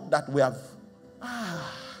forgot that we have.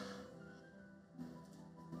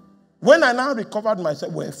 When I now recovered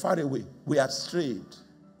myself, we're far away. We had strayed.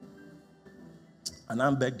 And I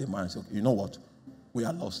begged the man, I said, you know what? We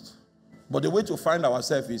are lost. But the way to find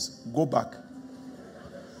ourselves is go back.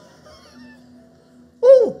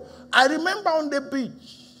 Oh, I remember on the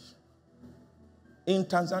beach in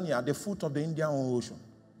Tanzania, at the foot of the Indian Ocean,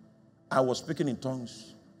 I was speaking in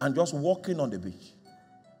tongues and just walking on the beach.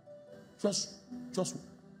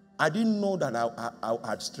 I didn't know that I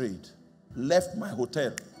had strayed. Left my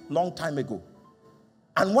hotel long time ago.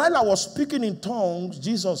 And while I was speaking in tongues,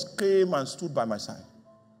 Jesus came and stood by my side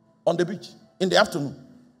on the beach in the afternoon.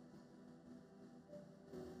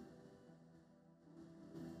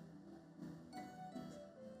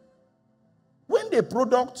 When the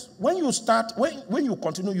product, when you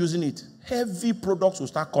continue using it, heavy products will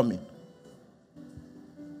start coming.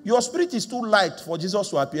 Your spirit is too light for Jesus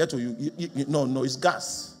to appear to you. No, it's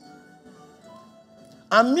gas.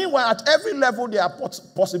 And meanwhile, at every level, there are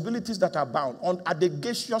possibilities that are bound. At the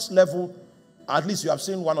gaseous level, at least you have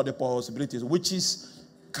seen one of the possibilities, which is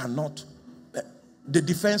the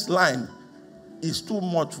defense line is too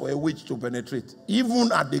much for a witch to penetrate,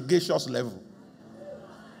 even at the gaseous level.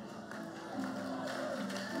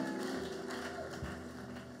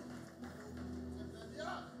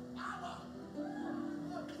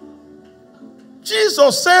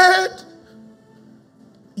 Jesus said,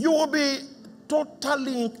 you will be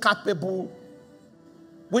totally incapable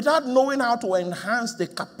without knowing how to enhance the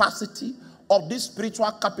capacity of this spiritual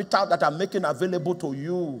capital that I'm making available to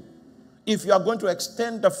you. If you are going to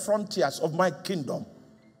extend the frontiers of my kingdom,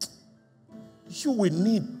 you will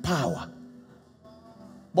need power.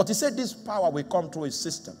 But he said this power will come through a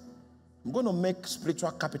system. I'm going to make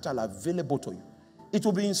spiritual capital available to you. It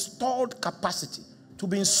will be installed capacity to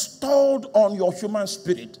be installed on your human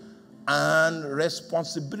spirit, and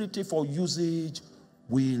responsibility for usage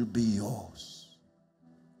will be yours.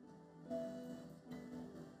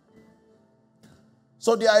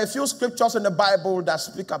 So there are a few scriptures in the Bible that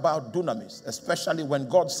speak about dunamis, especially when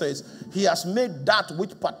God says he has made that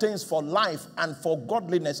which pertains for life and for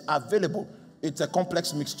godliness available. It's a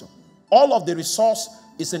complex mixture. All of the resource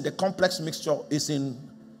is in the complex mixture, is in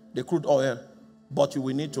the crude oil, but you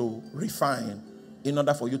will need to refine in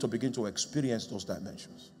order for you to begin to experience those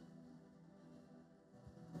dimensions.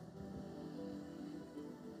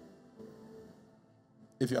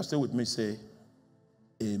 If you are still with me, say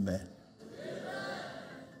amen. Amen.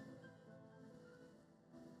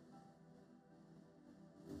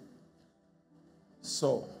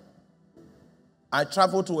 So, I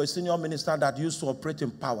traveled to a senior minister that used to operate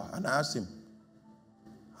in power, and I asked him,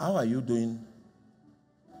 how are you doing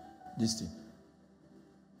this thing?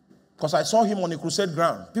 Because I saw him on a crusade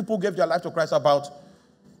ground. People gave their life to Christ, about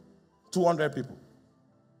 200 people.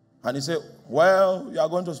 And he said, well, you are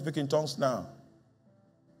going to speak in tongues now.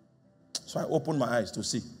 So I opened my eyes to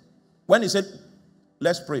see. When he said,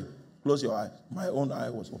 let's pray, close your eyes, my own eye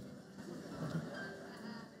was open.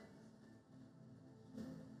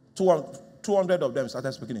 200 of them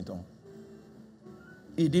started speaking in tongues.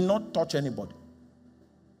 He did not touch anybody.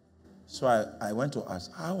 So I went to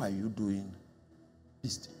ask, how are you doing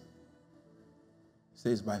this thing? He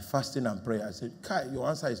says, by fasting and prayer. I said, Kai, your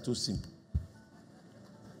answer is too simple.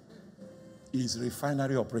 It's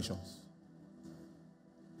refinery operations.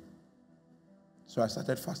 So I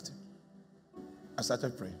started fasting. I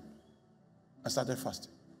started praying. I started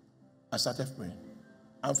fasting. I started praying.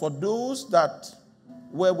 And for those that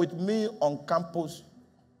were with me on campus,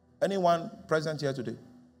 anyone present here today?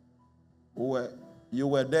 You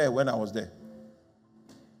were there when I was there.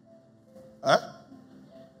 Huh?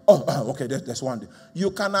 Oh, okay, there's one.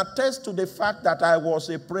 You can attest to the fact that I was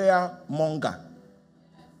a prayer monger.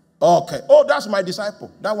 Okay. Oh, that's my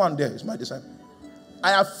disciple. That one there is my disciple.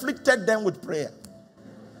 I afflicted them with prayer.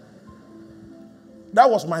 That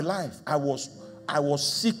was my life. I was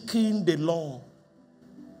seeking the Lord.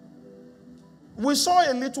 We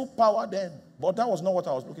saw a little power then, but that was not what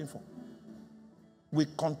I was looking for. We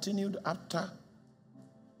continued after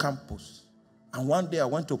campus. And one day I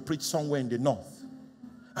went to preach somewhere in the north.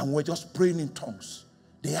 And we were just praying in tongues.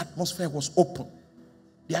 The atmosphere was open.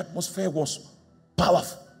 The atmosphere was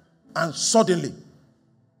powerful. And suddenly,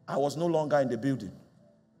 I was no longer in the building.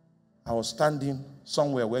 I was standing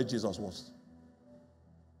somewhere where Jesus was.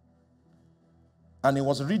 And he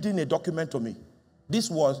was reading a document to me. These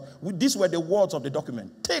were the words of the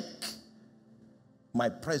document. Take my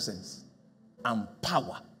presence and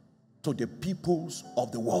power to the peoples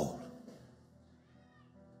of the world.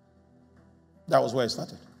 That was where it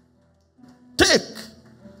started. Take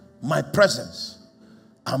my presence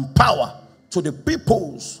and power to the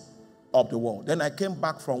peoples of the world. Then I came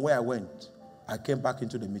back from where I went. I came back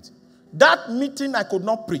into the meeting. That meeting I could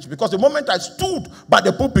not preach because the moment I stood by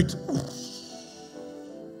the pulpit,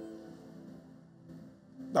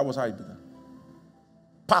 that was how it began.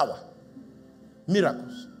 Power,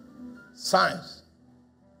 miracles, signs,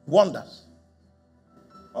 wonders.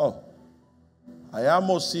 Oh, I am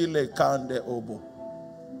Osile Kande Obo.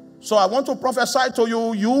 So I want to prophesy to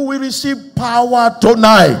you, you will receive power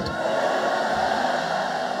tonight.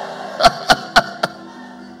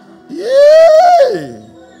 Yeah.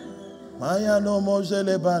 I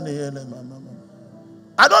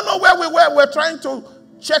don't know where we were. We're trying to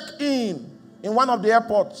check in one of the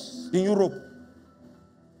airports in Europe.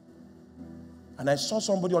 And I saw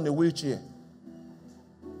somebody on a wheelchair.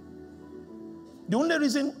 The only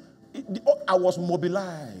reason I was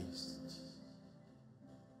mobilized,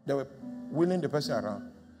 they were wheeling the person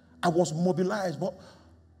around. I was mobilized, but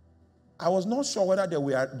I was not sure whether they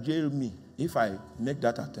will jail me if I make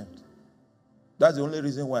that attempt. That's the only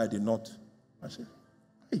reason why I did not. I said,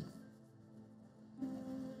 hey.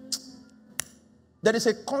 There is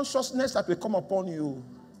a consciousness that will come upon you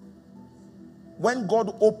when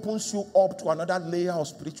God opens you up to another layer of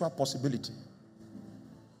spiritual possibility.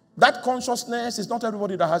 That consciousness is not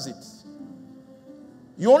everybody that has it.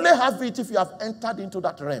 You only have it if you have entered into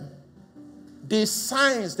that realm. The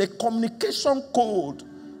signs, the communication code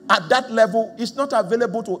at that level is not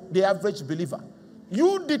available to the average believer.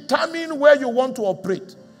 You determine where you want to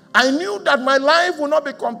operate. I knew that my life will not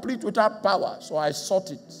be complete without power, so I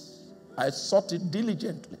sought it. I sought it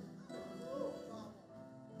diligently.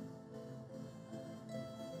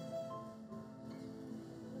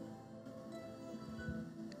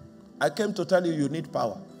 I came to tell you, you need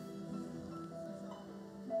power.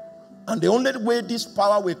 And the only way this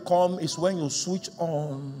power will come is when you switch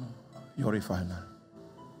on your refinery.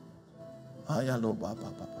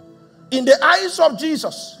 In the eyes of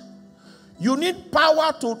Jesus, you need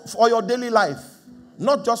power for your daily life,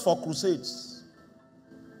 not just for crusades.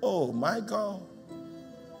 Oh my God.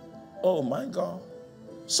 Oh my God.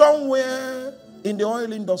 Somewhere in the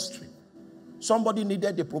oil industry, somebody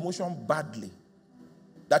needed a promotion badly,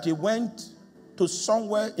 that he went to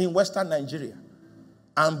somewhere in Western Nigeria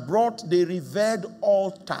and brought the revered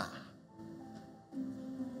altar.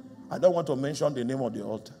 I don't want to mention the name of the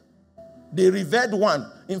altar. The revered one.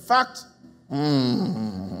 In fact,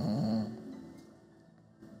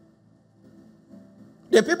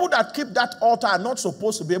 the people that keep that altar are not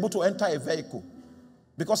supposed to be able to enter a vehicle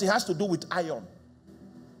because it has to do with iron.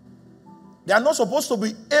 They are not supposed to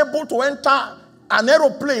be able to enter an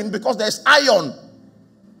aeroplane because there's iron.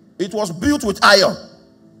 It was built with iron.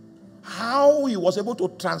 How he was able to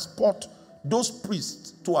transport those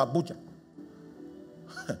priests to Abuja.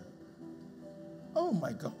 Oh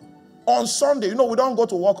my God. On Sunday, you know, we don't go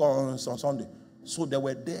to work on Sunday. So they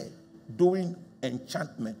were there doing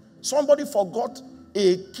enchantment. Somebody forgot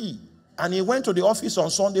a key and he went to the office on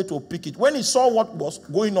Sunday to pick it. When he saw what was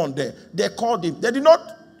going on there, they called him. They did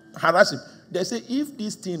not harass him. They said, if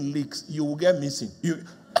this thing leaks, you will get missing.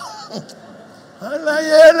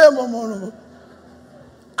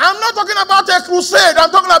 I'm not talking about a crusade. I'm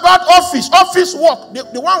talking about office work.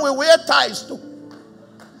 The one we wear ties to.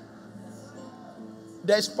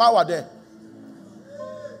 There's power there.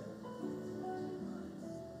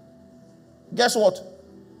 Guess what?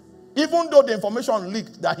 Even though the information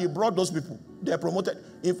leaked that he brought those people, they're promoted.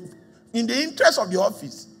 In the interest of the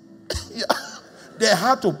office, they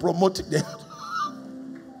had to promote it.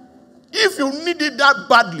 If you need it that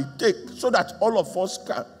badly, take so that all of us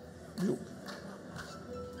can.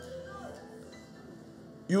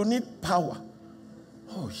 You need power.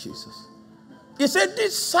 Oh, Jesus. He said,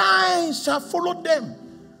 these signs shall follow them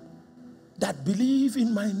that believe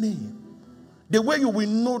in my name. The way you will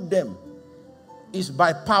know them is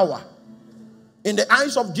by power. In the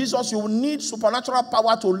eyes of Jesus, you will need supernatural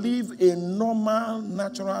power to live a normal,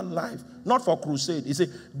 natural life. Not for crusade. He said,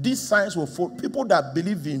 these signs will follow. People that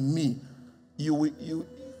believe in me,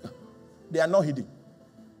 they are not hidden.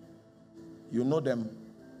 You know them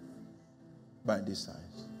by these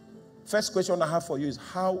signs. First question I have for you is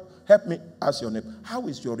how, help me ask your name, how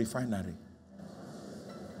is your refinery?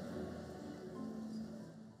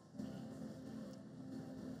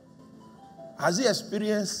 Has he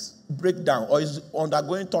experienced breakdown or is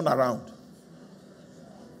undergoing turnaround?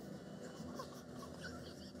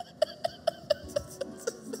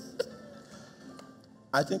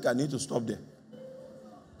 I think I need to stop there.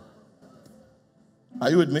 Are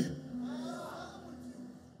you with me?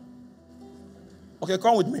 Okay,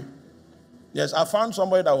 come with me. Yes, I found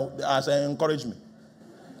somebody that has encouraged me.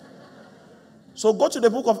 So go to the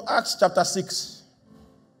book of Acts chapter 6.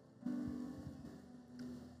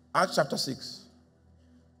 Acts chapter 6.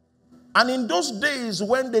 And in those days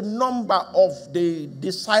when the number of the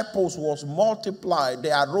disciples was multiplied,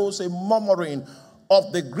 there arose a murmuring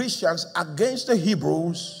of the Grecians against the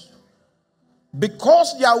Hebrews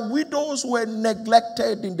because their widows were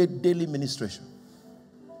neglected in the daily ministration.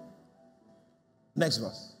 Next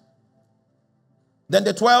verse. Then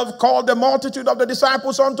the 12 called the multitude of the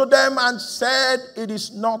disciples unto them and said, it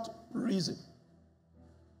is not reason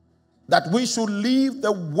that we should leave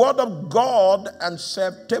the word of God and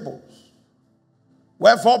serve tables.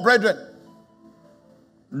 Wherefore, brethren,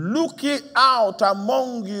 look ye out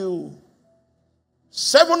among you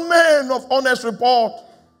 7 men of honest report,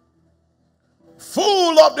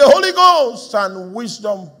 full of the Holy Ghost and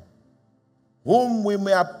wisdom, whom we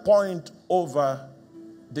may appoint over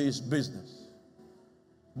this business.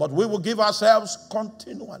 But we will give ourselves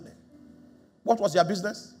continually. What was their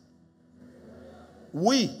business?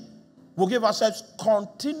 We will give ourselves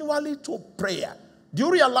continually to prayer. Do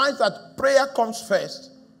you realize that prayer comes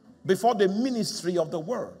first before the ministry of the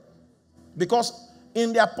word? Because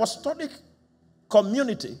in the apostolic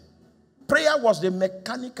community, prayer was the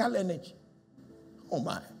mechanical energy. Oh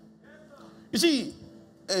my. You see,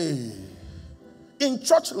 in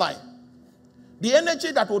church life, the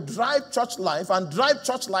energy that will drive church life and drive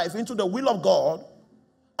church life into the will of God,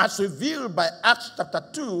 as revealed by Acts chapter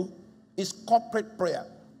 2, is corporate prayer.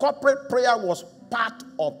 Corporate prayer was part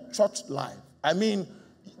of church life. I mean,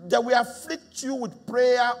 they will afflict you with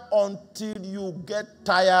prayer until you get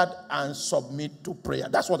tired and submit to prayer.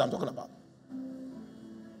 That's what I'm talking about.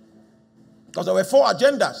 Because there were 4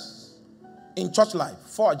 agendas in church life.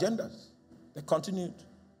 4 agendas. They continued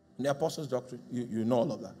in the apostles' doctrine. You know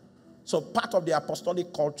all of that. So part of the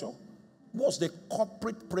apostolic culture was the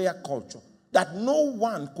corporate prayer culture that no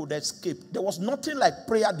one could escape. There was nothing like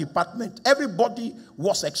prayer department. Everybody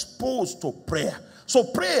was exposed to prayer. So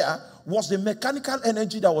prayer was the mechanical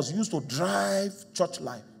energy that was used to drive church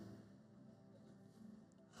life.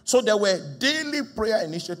 So there were daily prayer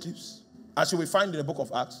initiatives, as you will find in the book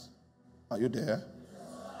of Acts. Are you there?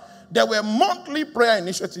 There were monthly prayer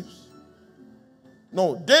initiatives.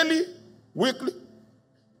 No, daily, weekly,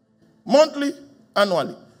 monthly,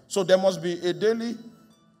 annually. So there must be a daily,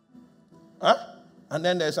 and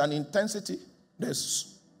then there's an intensity.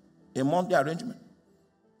 There's a monthly arrangement.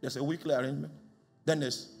 There's a weekly arrangement. Then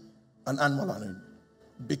there's an annual arrangement.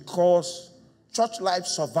 Because church life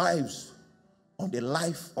survives on the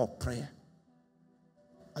life of prayer.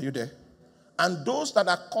 Are you there? And those that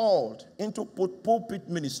are called into pulpit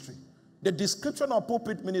ministry, the description of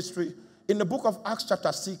pulpit ministry in the book of Acts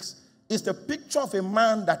chapter 6 is the picture of a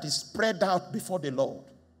man that is spread out before the Lord.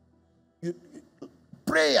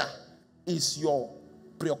 Prayer is your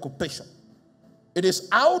preoccupation. It is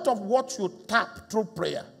out of what you tap through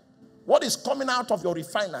prayer, what is coming out of your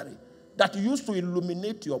refinery, that you use to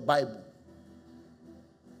illuminate your Bible.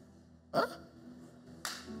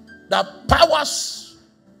 That powers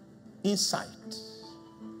insight.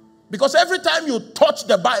 Because every time you touch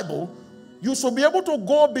the Bible, you should be able to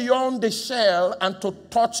go beyond the shell and to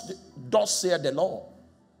touch thus saith the Lord.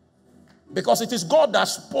 Because it is God that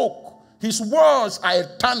spoke. His words are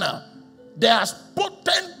eternal. They are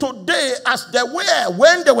potent today as they were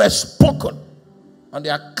when they were spoken. And they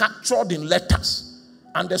are captured in letters.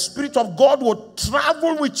 And the Spirit of God will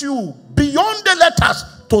travel with you beyond the letters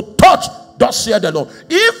to touch thus saith the Lord.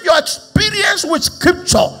 If your experience with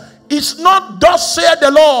Scripture is not thus saith the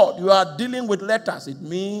Lord, you are dealing with letters. It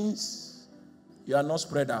means you are not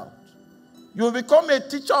spread out. You will become a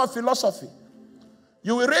teacher of philosophy.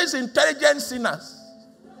 You will raise intelligent sinners.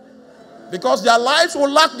 Because their lives will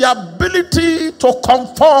lack the ability to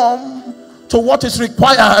conform to what is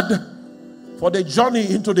required for the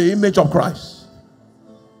journey into the image of Christ.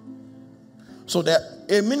 So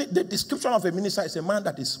the description of a minister is a man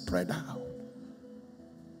that is spread out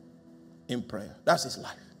in prayer. That's his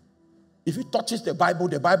life. If he touches the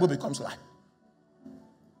Bible becomes life.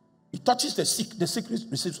 He touches the sick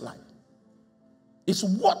receives life. It's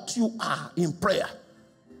what you are in prayer.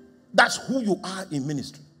 That's who you are in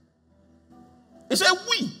ministry. He said,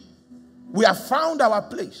 we have found our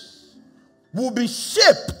place. We'll be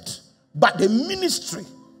shaped by the ministry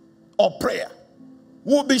of prayer.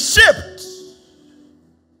 We'll be shaped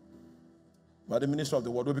by the ministry of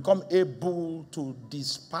the word. We'll become able to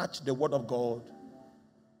dispatch the word of God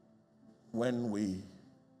when we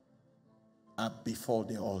are before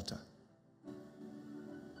the altar.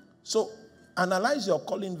 So, analyze your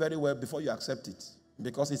calling very well before you accept it.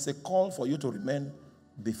 Because it's a call for you to remain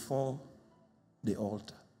before the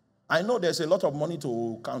altar. I know there's a lot of money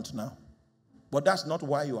to count now. But that's not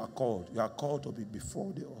why you are called. You are called to be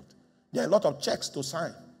before the altar. There are a lot of checks to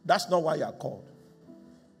sign. That's not why you are called.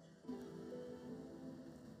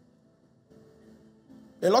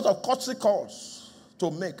 A lot of courtesy calls to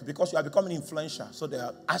make because you are becoming influential. So they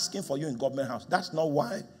are asking for you in government house. That's not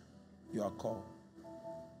why you are called.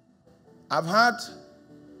 I've had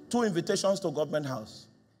 2 invitations to government house.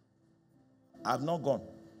 I've not gone.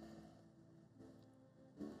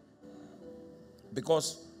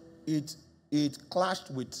 Because it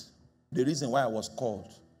clashed with the reason why I was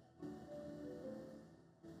called.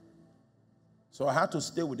 So I had to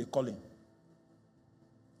stay with the calling.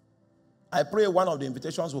 I pray one of the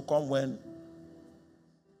invitations will come when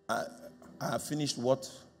I have finished what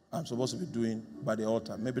I'm supposed to be doing by the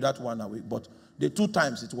altar. Maybe that one a week. But the 2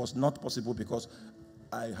 times it was not possible because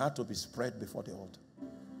I had to be spread before the altar.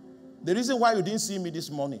 The reason why you didn't see me this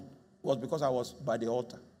morning was because I was by the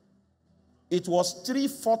altar. It was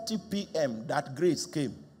 3:40 p.m. that grace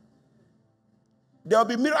came. There will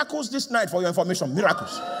be miracles this night for your information.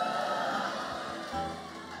 Miracles.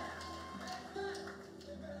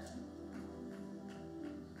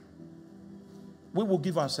 We will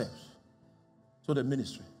give ourselves to the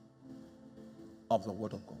ministry of the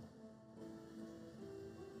word of God.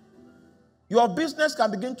 Your business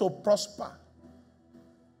can begin to prosper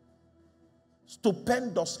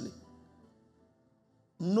stupendously.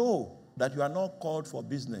 Know that you are not called for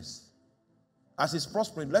business. As it's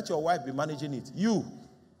prospering, let your wife be managing it. You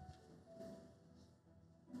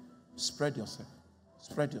spread yourself.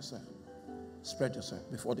 Spread yourself. Spread yourself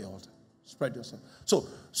before the altar. Spread yourself.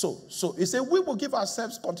 So he said, we will give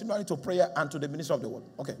ourselves continually to prayer and to the ministry of the word.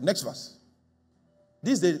 Okay, next verse.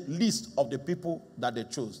 This is the list of the people that they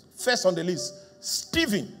chose. First on the list,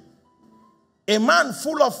 Stephen, a man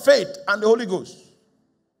full of faith and the Holy Ghost.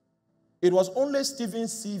 It was only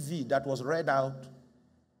Stephen's CV that was read out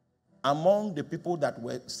among the people that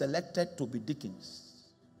were selected to be deacons.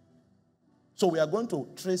 So we are going to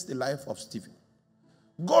trace the life of Stephen.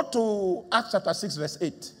 Go to Acts chapter 6 verse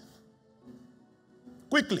 8.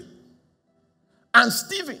 Quickly. And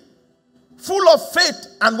Stephen, full of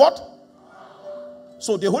faith and what?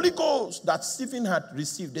 So the Holy Ghost that Stephen had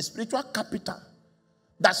received, the spiritual capital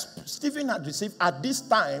that Stephen had received at this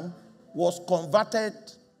time was converted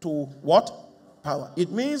to what? Power. It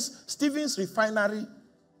means Stephen's refinery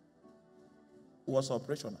was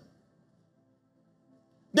operational.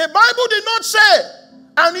 The Bible did not say,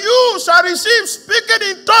 and you shall receive speaking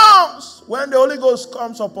in tongues when the Holy Ghost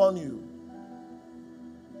comes upon you.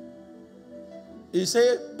 He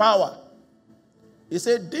said power. He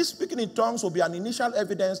said this speaking in tongues will be an initial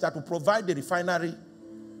evidence that will provide the refinery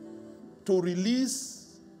to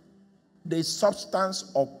release the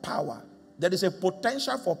substance of power. There is a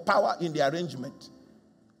potential for power in the arrangement.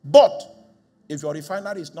 But if your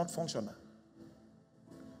refinery is not functional,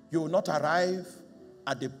 you will not arrive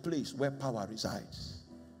at the place where power resides.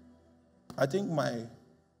 I think my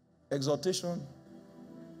exhortation,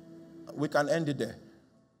 we can end it there.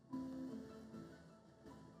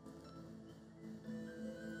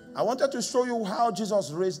 I wanted to show you how Jesus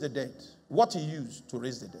raised the dead, what he used to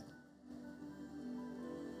raise the dead.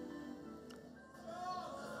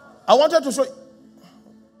 I wanted to show you,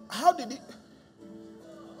 how did he?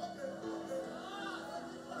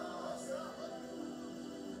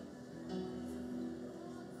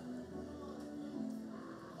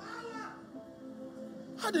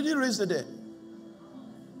 How did he raise the dead?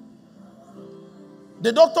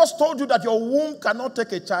 The doctors told you that your womb cannot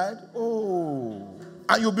take a child. Oh,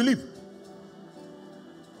 and you believe.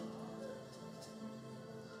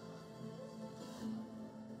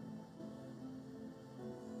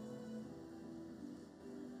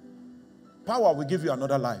 Power will give you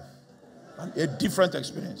another life and a different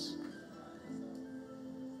experience.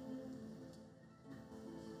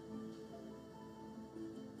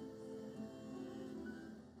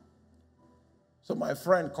 So my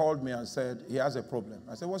friend called me and said he has a problem.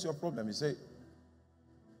 I said, what's your problem? He said,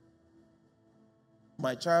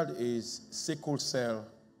 my child is sickle cell.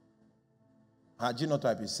 Her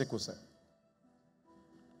genotype is sickle cell.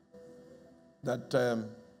 That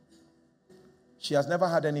she has never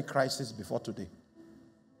had any crisis before today.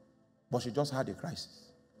 But she just had a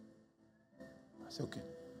crisis. I said, okay,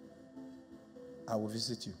 I will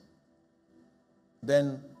visit you.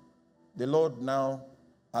 Then the Lord now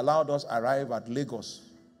allowed us to arrive at Lagos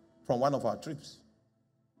from one of our trips.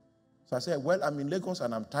 So I said, well, I'm in Lagos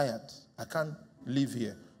and I'm tired. I can't live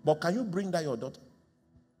here. But can you bring down your daughter?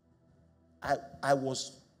 I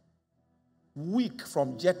was weak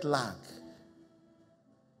from jet lag.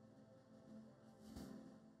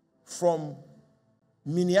 From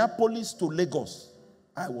Minneapolis to Lagos,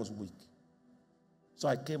 I was weak. So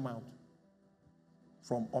I came out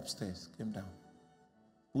from upstairs, came down,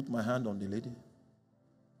 put my hand on the lady,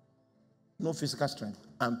 no physical strength,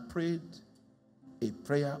 and prayed a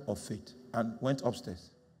prayer of faith and went upstairs.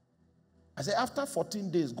 I said, after 14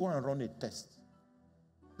 days, go and run a test.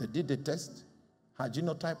 They did the test. Her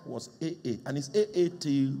genotype was AA, and it's AA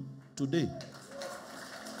till today.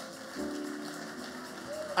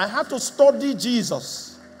 I had to study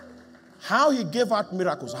Jesus, how he gave out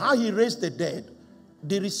miracles, how he raised the dead,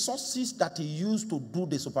 the resources that he used to do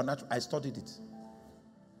the supernatural. I studied it.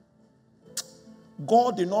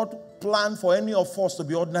 God did not plan for any of us to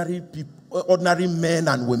be ordinary people, ordinary men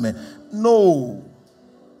and women. No.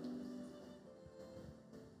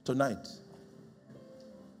 Tonight,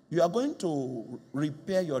 you are going to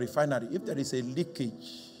repair your refinery. If there is a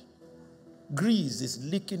leakage, grease is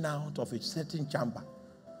leaking out of a certain chamber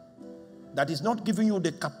that is not giving you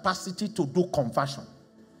the capacity to do conversion.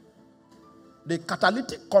 The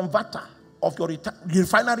catalytic converter of your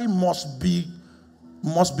refinery must be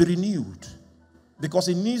renewed, because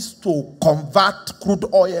it needs to convert crude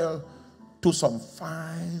oil to some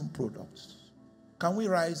fine products. Can we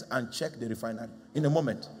rise and check the refinery in a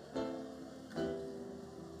moment?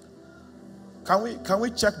 Can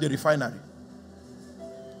we check the refinery?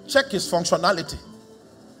 Check its functionality.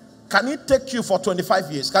 Can it take you for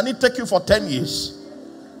 25 years? Can it take you for 10 years?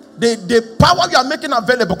 The power you are making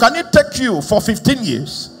available, can it take you for 15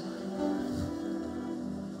 years?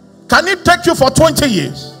 Can it take you for 20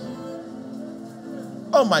 years?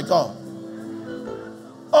 Oh my God.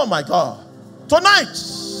 Oh my God. Tonight,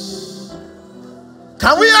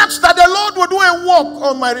 can we ask that the Lord will do a work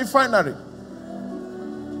on my refinery?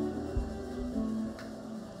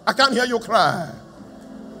 I can't hear you cry.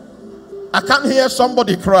 I can't hear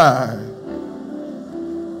somebody cry.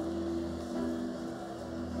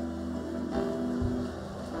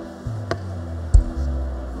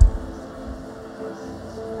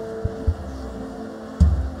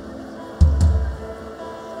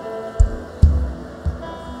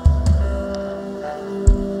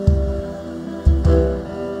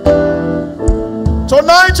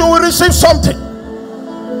 Tonight you will receive something.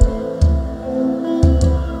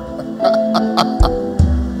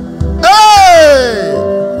 Hey!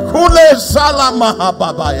 Kule salama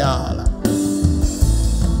babayala.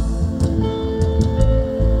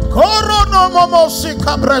 Korono momosi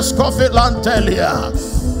kabresko filantelia.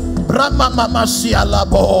 Brahma mama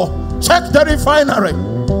sialabo. Check the refinery.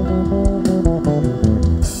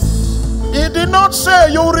 He did not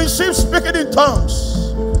say you receive speaking in tongues.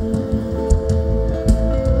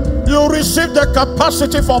 You receive the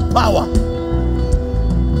capacity for power.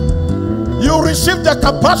 You receive the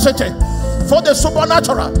capacity for the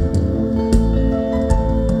supernatural.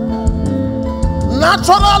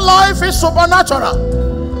 Natural life is supernatural.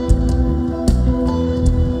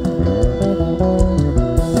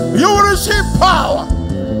 You will receive power.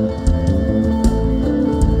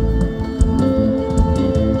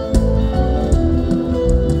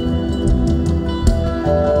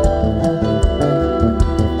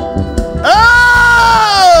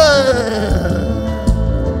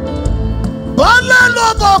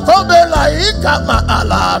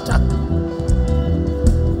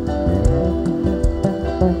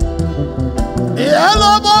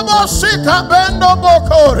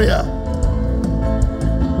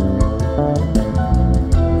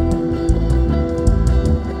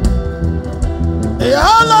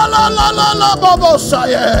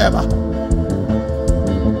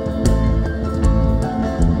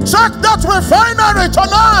 Check that refinery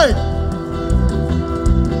tonight.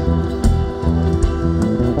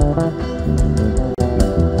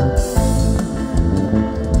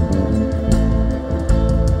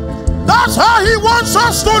 That's how he wants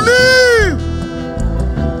us to live.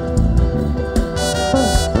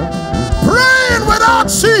 Praying without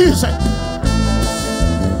ceasing.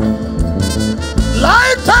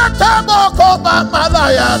 Like a taboko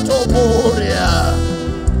malaya to Buria.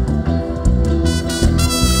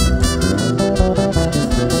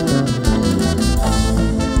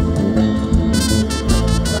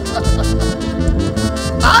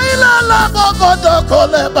 Aila la bogo do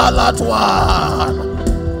kole balatwa.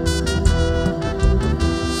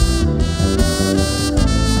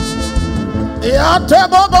 Yate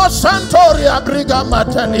Bobo Santoria Briga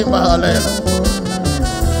Mateli Mahalela.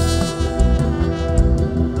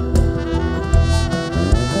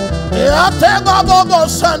 Yate Bobo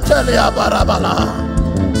Santelia Barabala.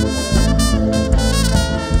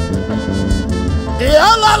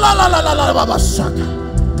 Yala la la la la la Baba Saka.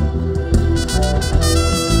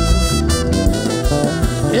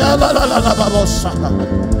 Yala la la la Baba Saka.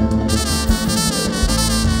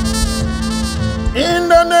 In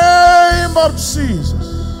the name of Jesus.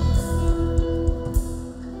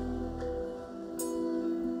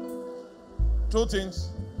 Two things.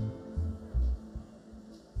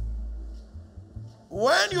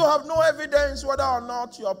 When you have no evidence whether or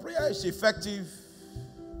not your prayer is effective,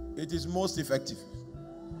 it is most effective.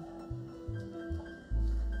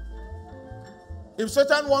 If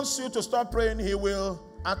Satan wants you to stop praying, he will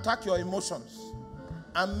attack your emotions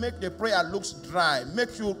and make the prayer look dry,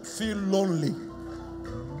 make you feel lonely.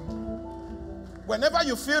 Whenever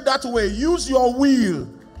you feel that way, use your will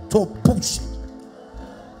to push it.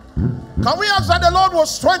 Can we ask that the Lord will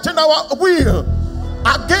strengthen our will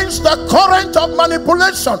against the current of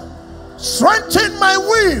manipulation? Strengthen my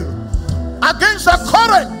will against the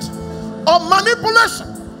current of manipulation.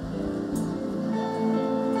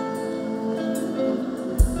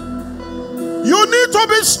 You need to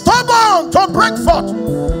be stubborn to break forth.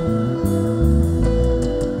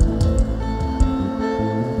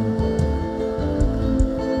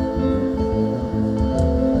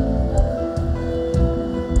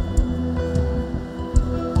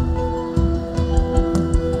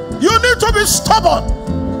 You need to be stubborn.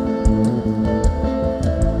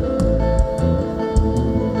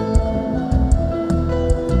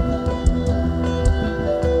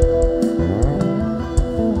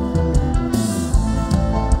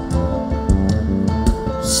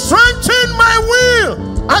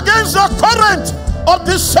 Against the current of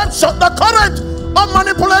deception, the current of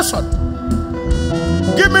manipulation.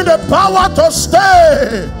 Give me the power to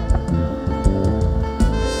stay.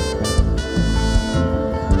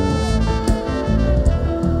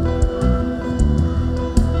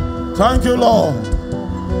 Thank you, Lord.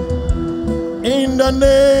 In the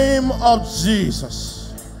name of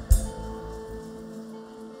Jesus.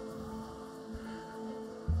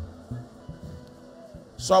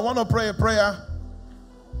 So I want to pray a prayer.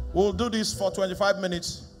 We'll do this for 25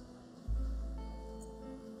 minutes.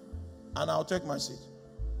 And I'll take my seat.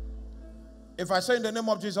 If I say in the name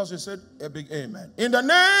of Jesus, you said a big amen. In the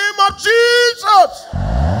name of Jesus.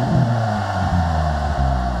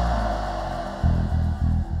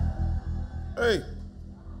 Hey.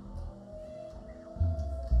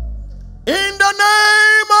 In the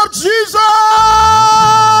name of Jesus.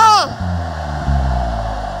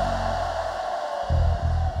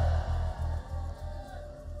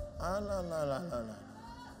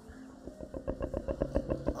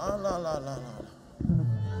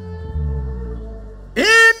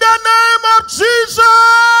 In the name of Jesus.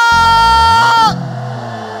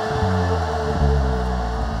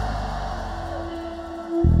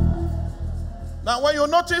 Now, when you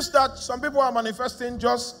notice that some people are manifesting,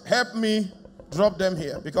 just help me drop them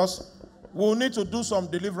here, because we'll need to do some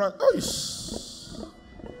deliverance.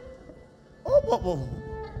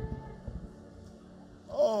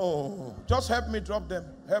 Oh, just help me drop them.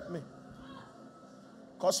 Help me.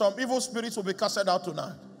 Because some evil spirits will be casted out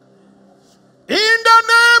tonight. In the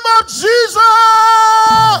name of Jesus.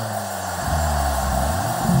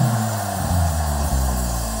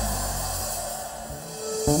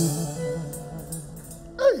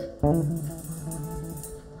 Hey.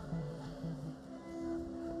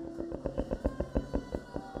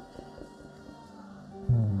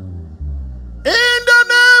 In the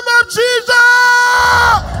name of Jesus.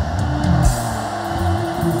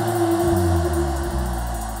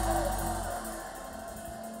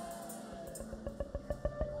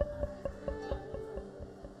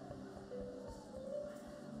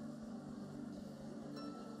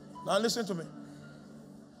 Now listen to me.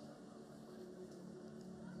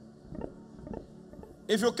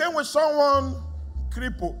 If you came with someone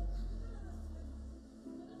crippled,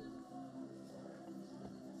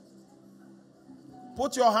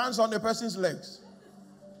 put your hands on the person's legs.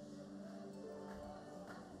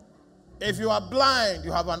 If you are blind,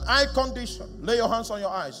 you have an eye condition, lay your hands on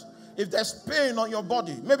your eyes. If there's pain on your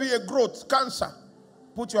body, maybe a growth, cancer,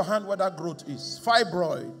 put your hand where that growth is.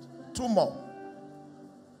 Fibroid, tumor.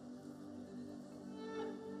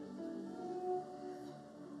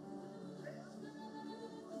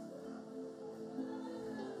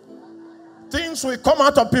 Things will come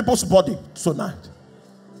out of people's body tonight.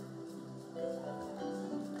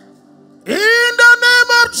 In the name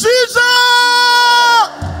of Jesus.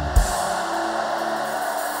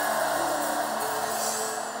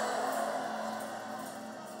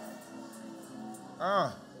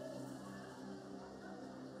 Ah.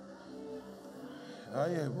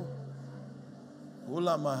 Ayebo.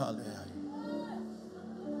 Ula mahale.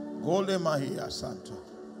 Gole mahia santo.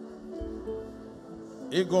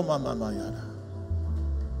 Ego mama mayada.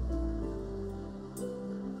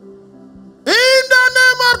 In the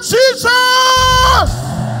name of Jesus.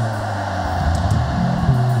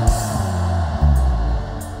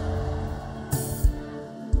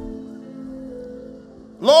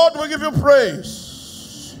 Lord, we give you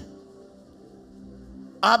praise.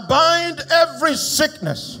 I bind every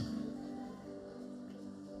sickness.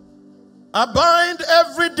 I bind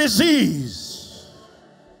every disease.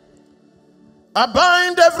 I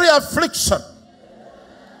bind every affliction.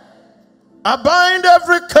 I bind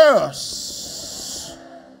every curse.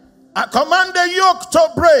 I command the yoke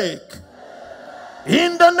to break.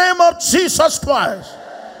 In the name of Jesus Christ.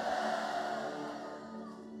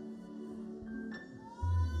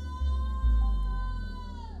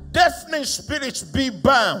 Deafening spirits be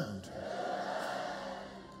bound.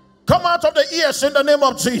 Come out of the ears in the name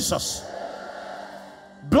of Jesus.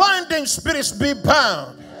 Blinding spirits be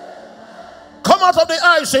bound. Come out of the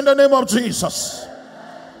eyes in the name of Jesus.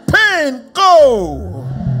 Pain, go.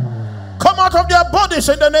 Come out of their bodies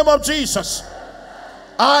in the name of Jesus.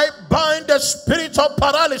 I bind the spirit of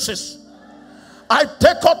paralysis. I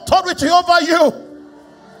take authority over you.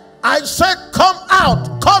 I say, come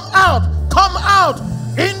out, come out, come out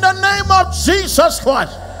in the name of Jesus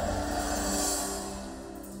Christ.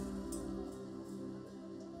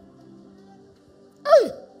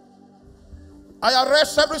 Hey. I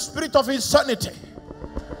arrest every spirit of insanity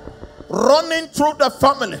running through the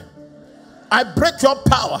family. I break your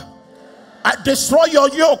power. I destroy your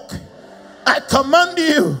yoke. I command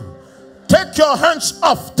you, take your hands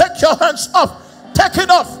off. Take your hands off. Take it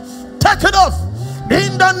off. Take it off.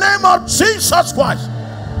 In the name of Jesus Christ.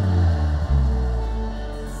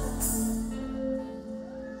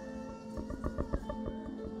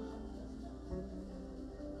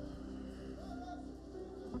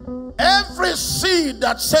 Every seed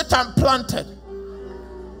that Satan planted,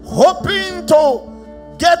 hoping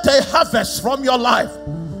to get a harvest from your life,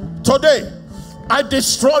 today I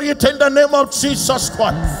destroy it in the name of Jesus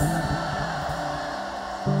Christ.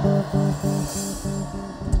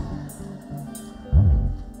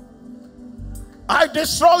 I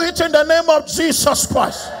destroy it in the name of Jesus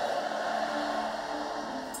Christ.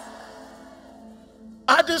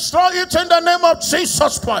 I destroy it in the name of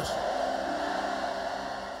Jesus Christ.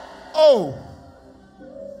 Oh.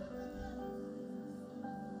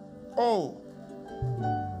 Oh.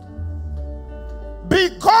 Be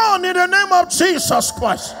gone in the name of Jesus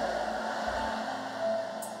Christ.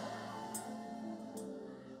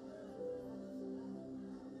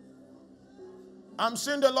 I'm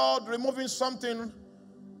seeing the Lord removing something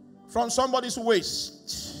from somebody's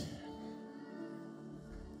waist.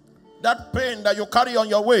 That pain that you carry on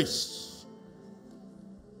your waist,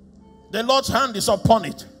 the Lord's hand is upon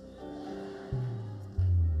it.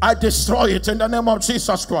 I destroy it in the name of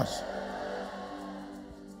Jesus Christ.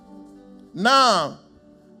 Now,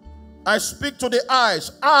 I speak to the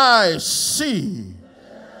eyes. Eyes see.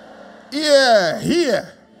 Ear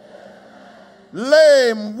hear.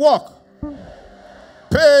 Lame walk.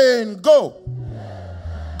 Pain go.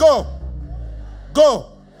 Go.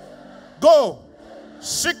 Go. Go.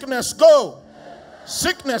 Sickness go.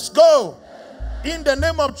 Sickness go. In the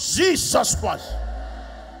name of Jesus Christ.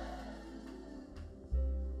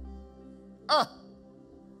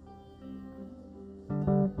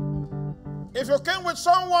 If you came with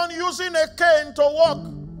someone using a cane to walk,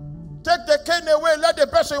 take the cane away. Let the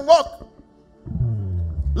person walk.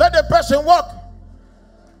 Let the person walk.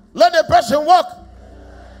 Let the person walk.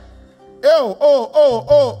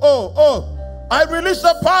 I release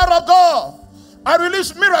the power of God. I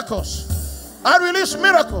release miracles. I release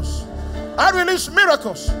miracles. I release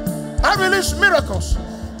miracles. I release miracles.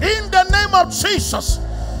 In the name of Jesus.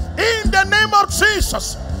 In the name of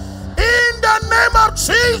Jesus. In the name of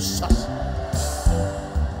Jesus.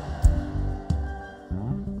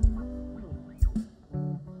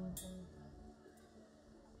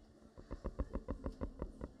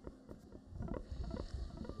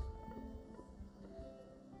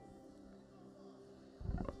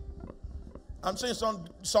 I'm seeing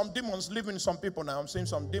some demons living in some people now. I'm seeing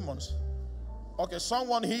some demons. Okay,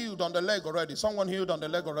 someone healed on the leg already. Someone healed on the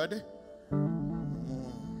leg already.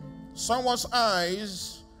 Someone's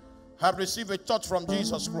eyes have received a touch from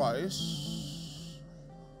Jesus Christ.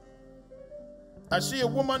 I see a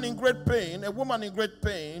woman in great pain. A woman in great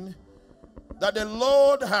pain that the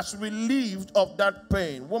Lord has relieved of that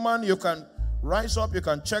pain. Woman, you can Rise up. You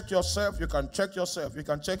can check yourself. You can check yourself. You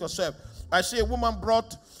can check yourself. I see a woman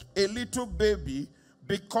brought a little baby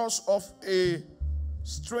because of a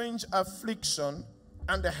strange affliction,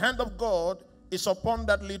 and the hand of God is upon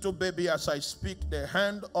that little baby as I speak. The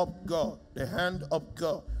hand of God. The hand of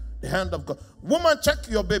God. The hand of God. Woman, check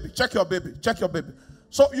your baby. Check your baby. Check your baby.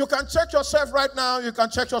 So you can check yourself right now. You can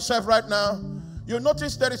check yourself right now. You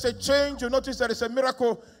notice there is a change. You notice there is a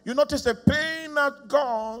miracle. You notice the pain has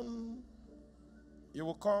gone. You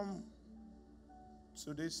will come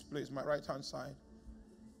to this place, my right hand side,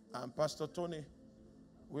 and Pastor Tony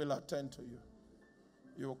will attend to you.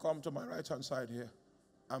 You will come to my right hand side here,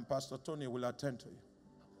 and Pastor Tony will attend to you.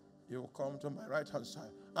 You will come to my right hand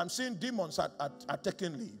side. I'm seeing demons are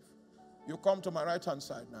taking leave. You come to my right hand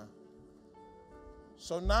side now.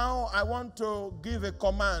 So now I want to give a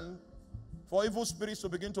command for evil spirits to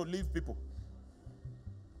begin to leave people.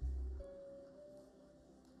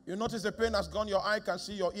 You notice the pain has gone. Your eye can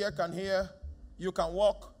see, your ear can hear, you can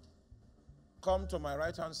walk. Come to my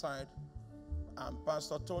right hand side, and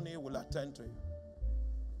Pastor Tony will attend to you.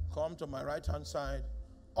 Come to my right hand side.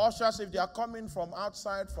 Ushers, if they are coming from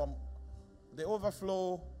outside, from the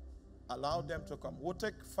overflow, allow them to come. We'll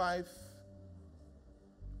take 5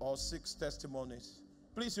 or 6 testimonies.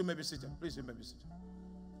 Please, you may be seated. Please, you may be seated.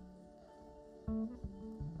 We'll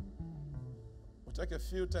take a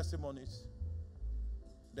few testimonies.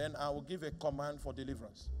 Then I will give a command for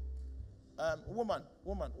deliverance. Woman,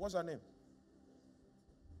 what's her name?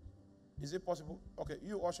 Is it possible? Okay,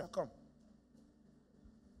 you, usher, come.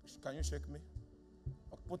 Can you shake me?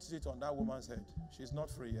 Put it on that woman's head. She's not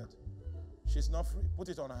free yet. She's not free. Put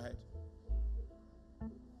it on her head.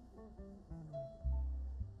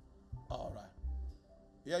 All right.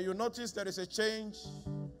 Yeah, you notice there is a change.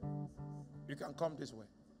 You can come this way.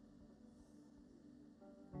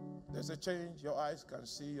 There's a change. Your eyes can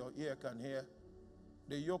see, your ear can hear.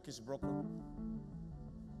 The yoke is broken.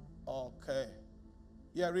 Okay.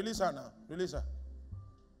 Yeah, release her now. Release her.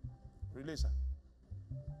 Release her.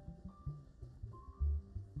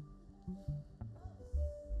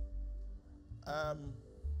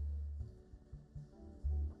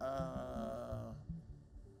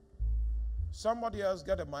 Somebody else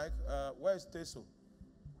get a mic. Where is Teso?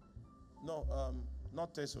 No,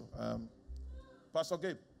 not Teso. Pastor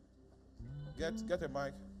Gabe, get a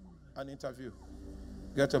mic and interview.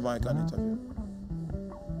 Get a mic and interview.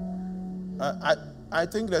 I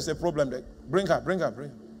think there's a problem there. Bring her. Bring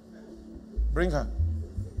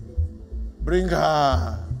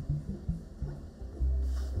her.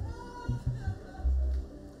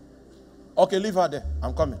 Okay, leave her there.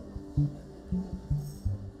 I'm coming.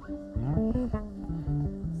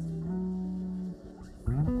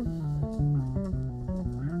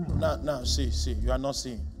 Now, see, you are not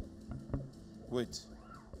seeing. Wait.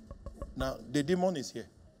 Now, the demon is here.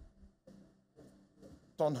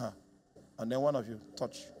 Turn her. And then one of you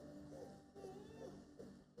touch.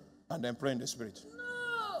 And then pray in the spirit.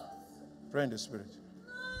 No. Pray in the spirit.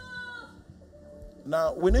 No.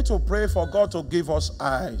 Now, we need to pray for God to give us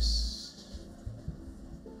eyes.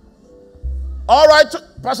 All right,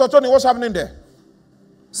 Pastor Tony, what's happening there?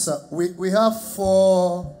 So, we have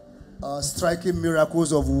 4 striking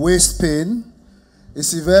miracles of waist pain. A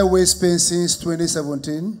severe waist pain since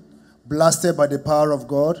 2017, blasted by the power of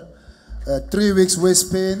God. 3 weeks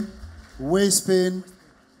waist pain.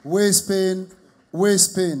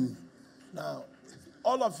 Now,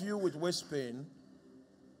 all of you with waist pain,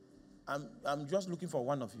 I'm just looking for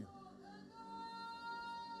one of you.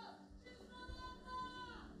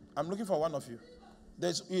 I'm looking for one of you.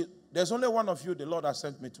 There's only one of you the Lord has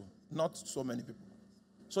sent me to, not so many people.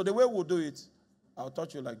 So the way we'll do it, I'll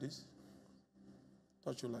touch you like this.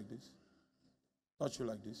 Touch you like this. Touch you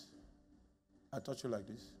like this. I touch you like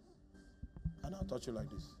this. And I'll touch you like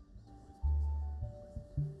this.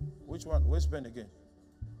 Which one? Waist pain again.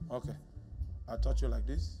 Okay. I'll touch you like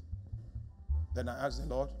this. Then I ask the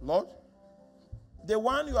Lord, the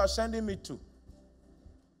one you are sending me to,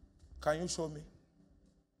 can you show me?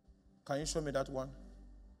 Can you show me that one?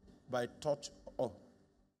 By touch. Oh.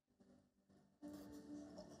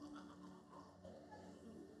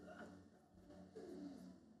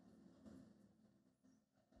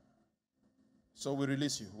 So we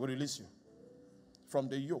release you. We release you from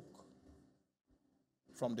the yoke,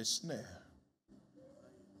 from the snare.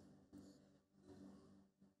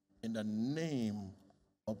 In the name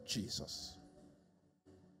of Jesus.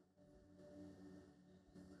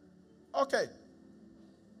 Okay.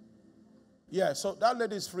 Yeah, so that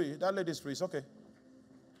lady is free. That lady is free. It's okay.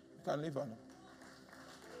 You can leave her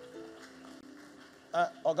now.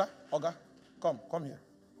 Oga, come here.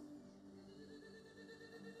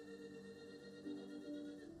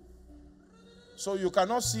 So you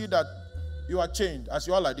cannot see that you are chained. As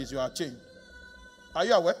you are like this, you are chained. Are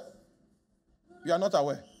you aware? You are not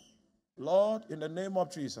aware. Lord, in the name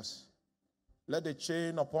of Jesus, let the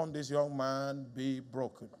chain upon this young man be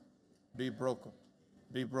broken. Be broken.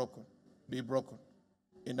 Be broken. Be broken.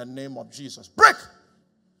 In the name of Jesus. Break!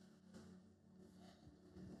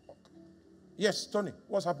 Yes, Tony,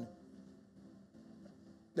 what's happening?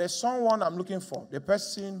 There's someone I'm looking for. The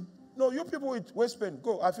person... No, you people with waist pain,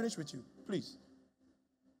 go. I finish with you, please.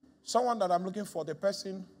 Someone that I'm looking for, the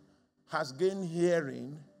person has gained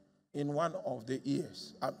hearing in one of the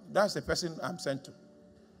ears. That's the person I'm sent to.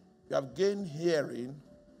 You have gained hearing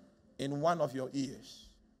in one of your ears.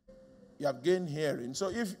 You have gained hearing.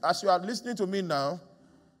 So if, as you are listening to me now,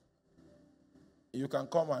 you can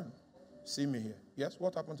come and see me here. Yes,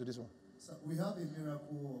 what happened to this one? So we have a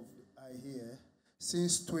miracle of eye here.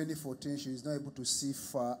 Since 2014, she is not able to see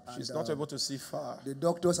far. She's not able to see far. The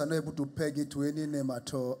doctors are not able to peg it to any name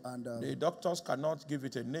at all. And the doctors cannot give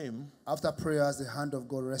it a name. After prayers, the hand of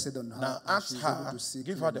God rested on her. Now ask her,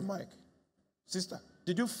 give her the mic. Sister,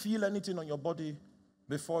 did you feel anything on your body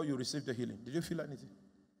before you received the healing? Did you feel anything?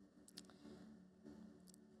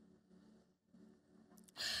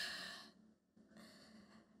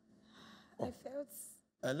 Oh. I felt...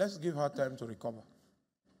 And let's give her time to recover.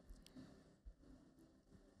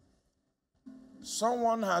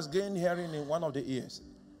 Someone has gained hearing in one of the ears.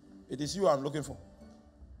 It is you I'm looking for.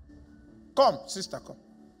 Come, sister, come.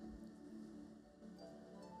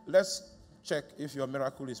 Let's check if your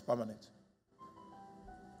miracle is permanent.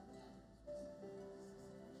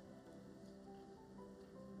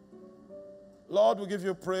 Lord, we give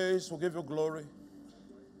you praise, we give you glory.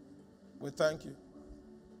 We thank you.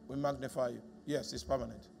 We magnify you. Yes, it's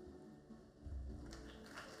permanent.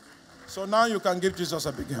 So now you can give Jesus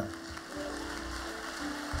a big hand.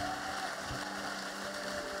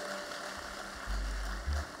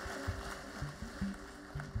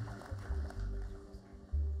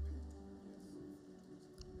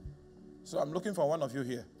 So I'm looking for one of you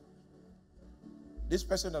here. This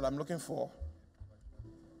person that I'm looking for,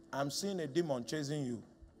 I'm seeing a demon chasing you.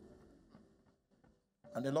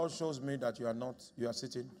 And the Lord shows me that you are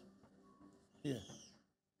sitting here.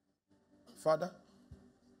 Father,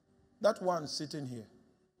 that one sitting here,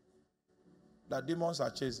 that demons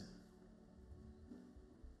are chasing,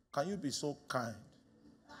 can you be so kind?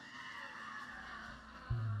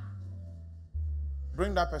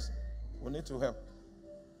 Bring that person. We need to help.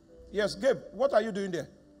 Yes, Gabe, what are you doing there?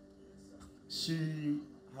 She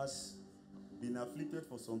has been afflicted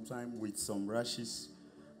for some time with some rashes.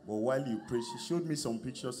 But while you pray, she showed me some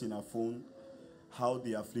pictures in her phone, how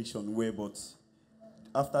the affliction were. But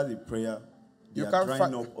after the prayer, they are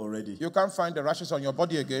drying up already. You can't find the rashes on your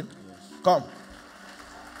body again? Yes. Come.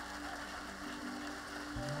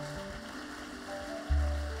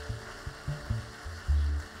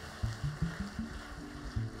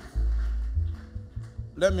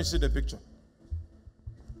 Let me see the picture.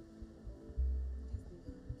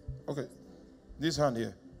 Okay. This hand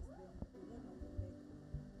here.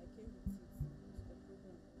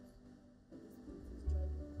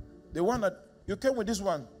 The one that you came with, this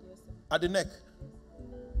one at the neck.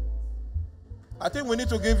 I think we need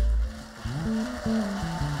to give.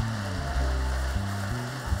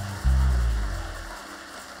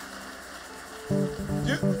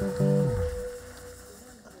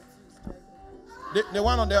 The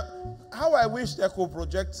one on there. How I wish they could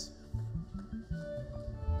project.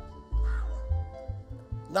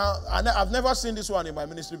 Now, I've never seen this one in my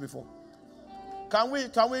ministry before. Can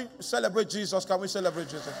we celebrate Jesus? Can we celebrate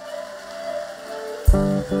Jesus?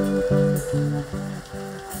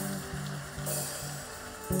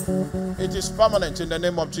 It is permanent in the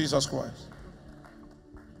name of Jesus Christ.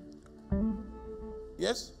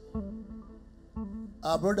 Yes?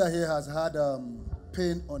 Our brother here has had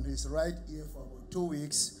pain on his right ear for about 2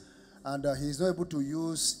 weeks, and he's not able to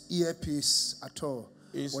use earpiece at all.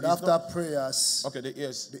 But after prayers, okay, the ear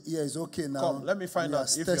is okay now. Come, let me find out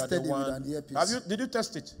if you are the one. Did you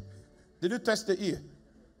test it? Did you test the ear?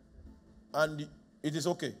 And it is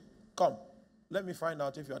okay. Come, let me find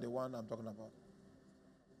out if you are the one I'm talking about.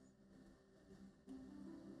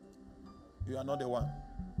 You are not the one.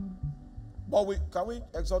 But can we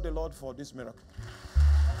exalt the Lord for this miracle?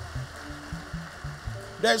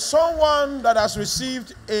 There's someone that has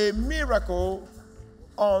received a miracle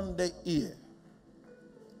on the ear.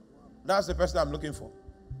 That's the person I'm looking for.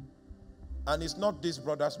 And it's not this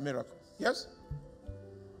brother's miracle. Yes?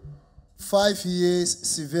 5 years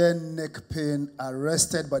severe neck pain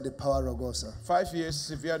arrested by the power of God, sir. 5 years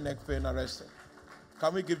severe neck pain arrested.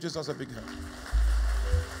 Can we give Jesus a big hand?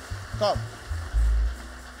 Come.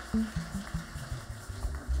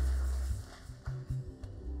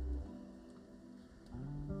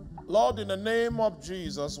 Lord, in the name of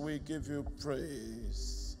Jesus, we give you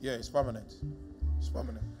praise. Yeah, it's permanent. It's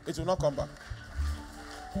permanent. It will not come back.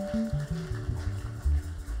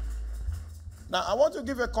 Now, I want to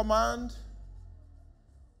give a command.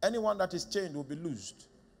 Anyone that is chained will be loosed.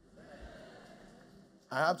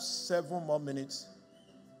 I have 7 more minutes,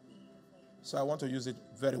 so I want to use it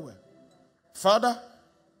very well. Father,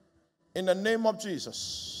 in the name of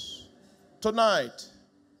Jesus, tonight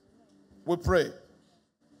we pray.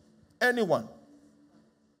 Anyone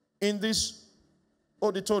in this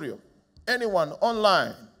auditorium, anyone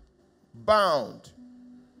online, bound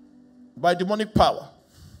by demonic power,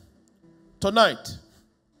 tonight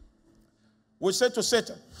we say to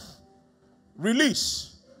Satan,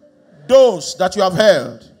 release those that you have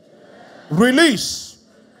held. Release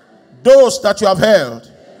those that you have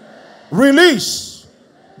held. Release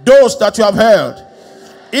those that you have held.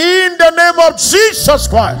 In the name of Jesus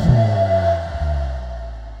Christ.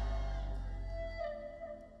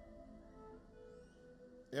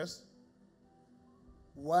 Yes?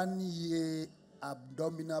 1 year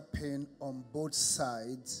abdominal pain on both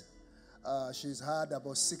sides. She's had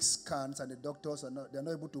about 6 scans, and the doctors they're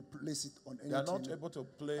not able to place it on anything. They are not able to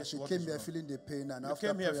place. She came here feeling the pain, and you after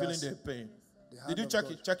came here prayers, feeling the pain. The Did you check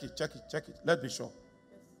it? Check it. Check it. Check it. Let's be sure.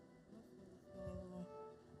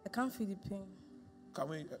 I can't feel the pain. Can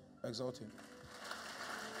we exalt him?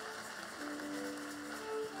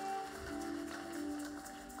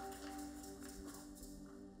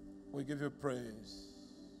 We give you praise.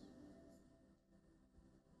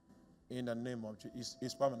 In the name of Jesus.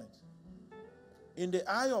 It's permanent. In the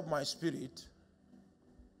eye of my spirit,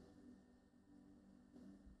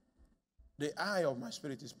 the eye of my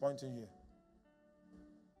spirit is pointing here.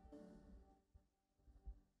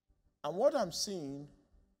 And what I'm seeing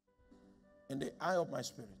in the eye of my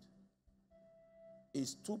spirit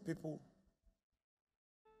is 2 people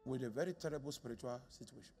with a very terrible spiritual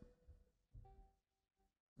situation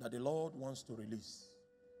that the Lord wants to release.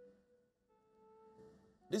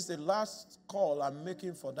 This is the last call I'm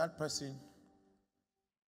making for that person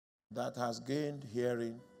that has gained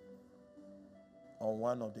hearing on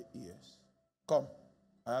one of the ears. Come,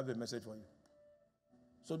 I have a message for you.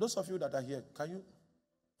 So those of you that are here, can you,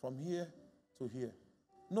 from here to here?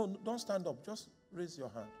 No, don't stand up. Just raise your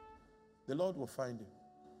hand. The Lord will find you.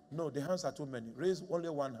 No, the hands are too many. Raise only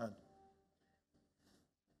one hand.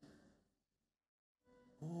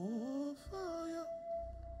 Oh, fire.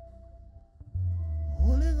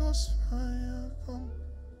 Holy Ghost fire, come.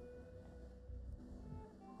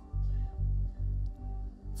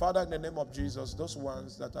 Father, in the name of Jesus, those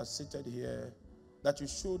ones that are seated here, that you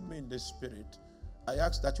showed me in the spirit, I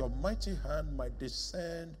ask that your mighty hand might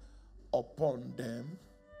descend upon them.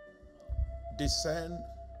 Descend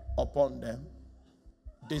upon them.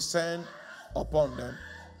 Descend upon them.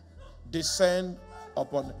 Descend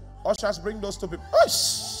upon them. Ushers, bring those 2 people.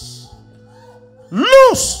 Ush!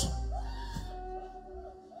 Loose!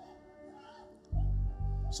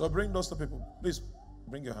 So bring those 2 people. Please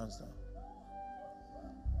bring your hands down.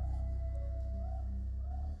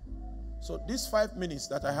 So these 5 minutes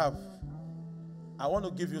that I have, I want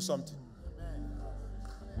to give you something.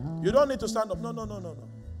 You don't need to stand up. No.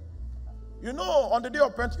 You know, on the day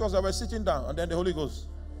of Pentecost, they were sitting down, and then the Holy Ghost.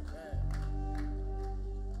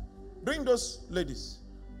 Bring those ladies.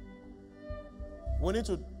 We need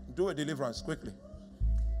to do a deliverance quickly.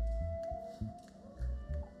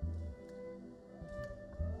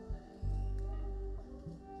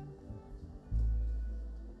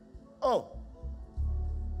 Oh.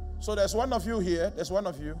 So there's one of you here. There's one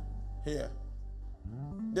of you here.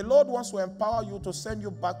 The Lord wants to empower you to send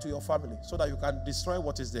you back to your family so that you can destroy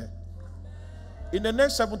what is there. In the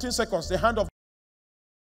next 17 seconds, the hand of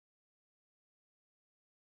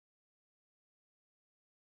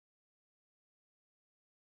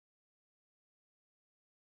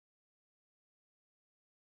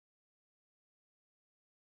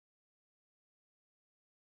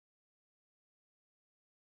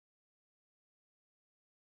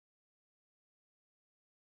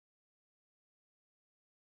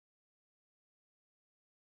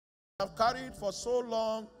have carried for so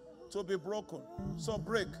long to be broken. So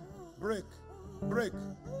break, break, break,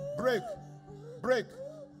 break, break,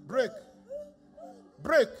 break,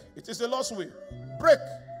 break. It is the Lord's will. Break.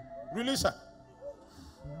 Release her.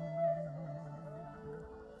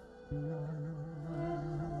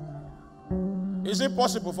 Is it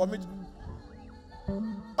possible for me to?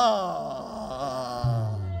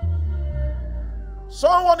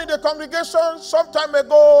 Someone in the congregation some time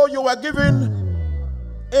ago, you were given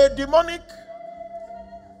a demonic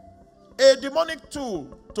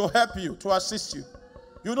tool to help you, to assist you.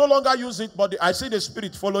 You no longer use it, but I see the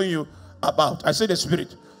spirit following you about. I see the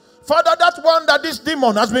spirit. Father, that one that this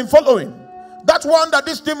demon has been following, that one that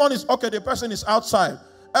this demon is, okay, the person is outside.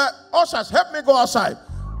 Ushers, help me go outside.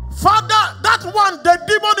 Father, that one the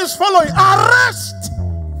demon is following, arrest.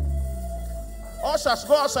 Ushers,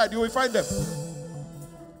 go outside, you will find them.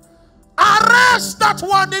 Arrest that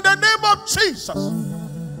one in the name of Jesus.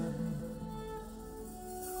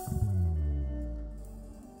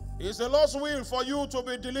 It's the Lord's will for you to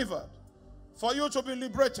be delivered, for you to be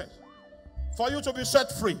liberated, for you to be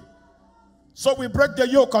set free. So we break the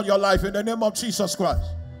yoke on your life in the name of Jesus Christ.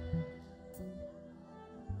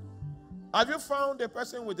 Have you found a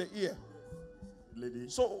person with the ear? Lady.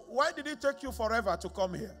 So why did it take you forever to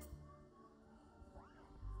come here?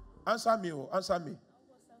 Answer me, answer me.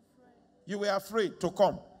 You were afraid to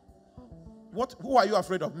come. What? Who are you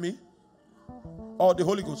afraid of? Me? Or the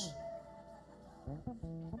Holy Ghost?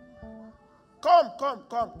 Come.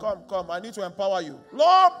 I need to empower you.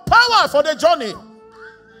 Lord, power for the journey.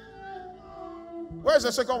 Where is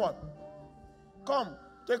the second one? Come,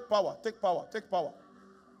 take power. Take power.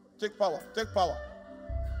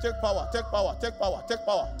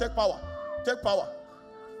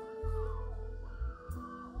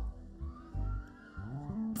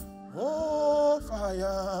 Oh,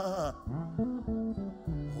 fire.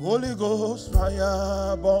 Holy Ghost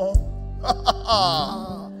fire burn.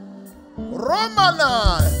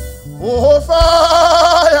 Romana. Oh,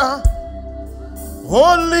 fire.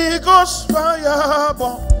 Holy Ghost fire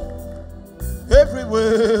burn.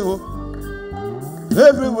 Everywhere.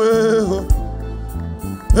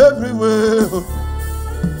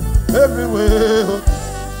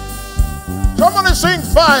 Somebody sing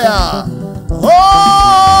fire.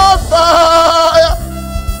 Oh, fire.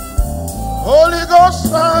 Holy Ghost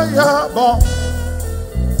fire burn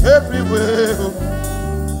everywhere.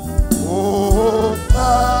 Oh,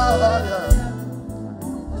 fire.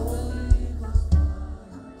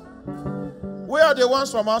 Where are the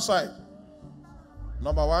ones from outside?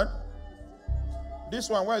 Number one. This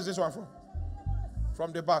one, where is this one from?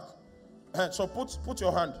 From the back. So put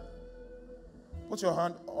your hand. Put your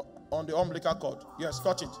hand on the umbilical cord. Yes,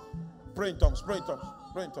 touch it. Pray in tongues.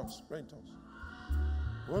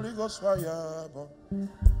 Holy Ghost fire.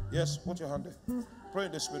 Yes, put your hand there. Pray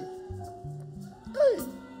in the spirit. Hey.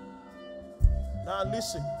 Now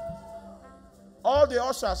listen. All the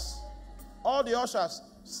ushers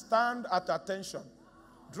stand at attention.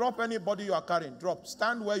 Drop anybody you are carrying. Drop.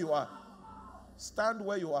 Stand where you are. Stand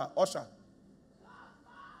where you are. Usher.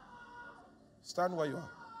 Stand where you are.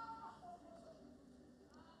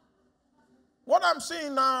 What I'm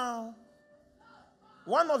seeing now,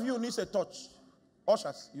 one of you needs a touch.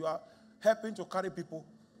 Ushers, you are helping to carry people.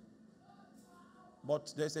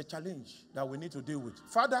 But there's a challenge that we need to deal with.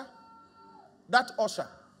 Father, that usher,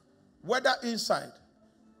 whether inside.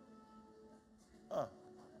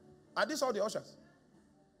 Are these all the ushers?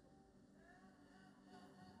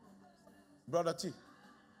 Brother T.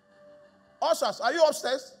 Ushers, are you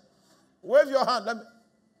upstairs? Wave your hand.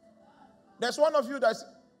 There's one of you that's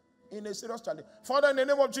in a serious challenge. Father, in the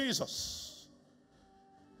name of Jesus,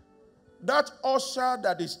 that usher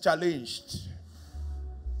that is challenged,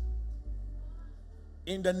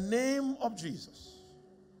 in the name of Jesus,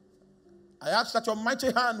 I ask that your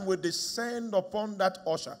mighty hand will descend upon that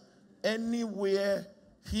usher anywhere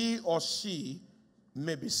he or she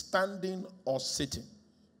may be standing or sitting.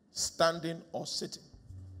 Standing or sitting.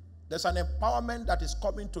 There's an empowerment that is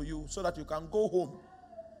coming to you so that you can go home.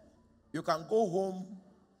 You can go home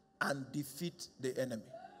and defeat the enemy.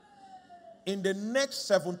 In the next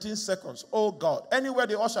 17 seconds, oh God, anywhere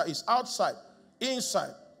the usher is, outside,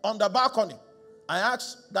 inside, on the balcony, I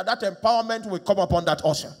ask that that empowerment will come upon that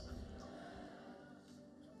usher.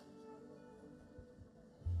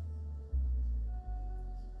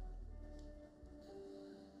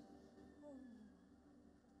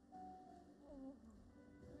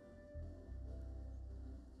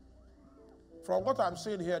 From what I'm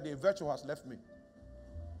seeing here, the virtue has left me.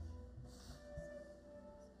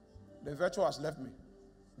 The virtue has left me.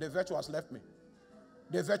 The virtue has left me.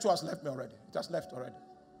 The virtue has left me already. It has left already.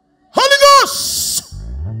 Holy Ghost!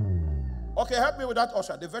 Okay, help me with that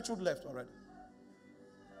usher. The virtue left already.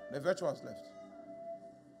 The virtue has left.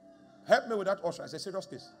 Help me with that usher. It's a serious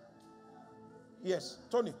case. Yes.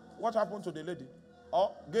 Tony, what happened to the lady?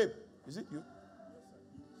 Oh, Gabe, is it you?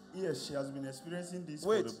 Yes, she has been experiencing this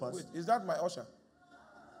for the past. Wait, is that my usher?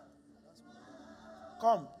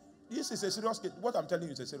 Come. This is a serious case. What I'm telling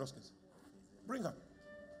you is a serious case. Bring her.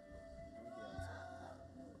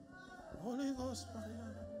 Holy Ghost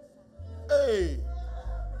fire. Hey.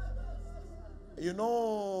 You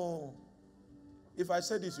know, If I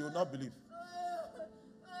say this, you will not believe.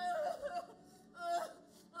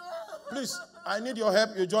 Please, I need your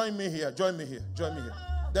help. You join me here. Join me here. Join me here.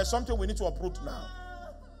 There's something we need to uproot now.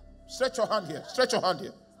 Stretch your hand here. Stretch your hand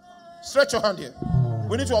here. Stretch your hand here.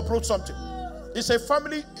 We need to uproot something. It's a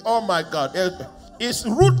family. Oh my God. It's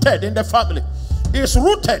rooted in the family. It's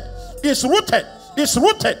rooted. It's rooted. It's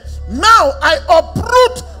rooted. Now I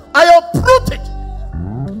uproot. I uproot it.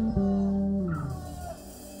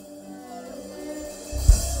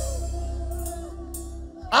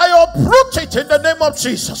 I uproot it in the name of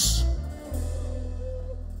Jesus.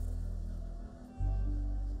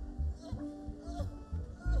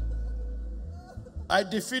 I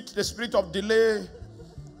defeat the spirit of delay.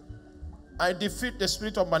 I defeat the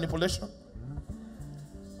spirit of manipulation.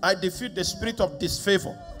 I defeat the spirit of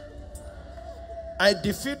disfavor. I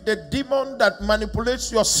defeat the demon that manipulates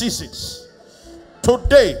your seasons.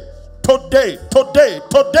 Today, I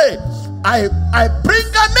bring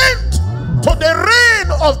an end to the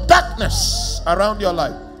reign of darkness around your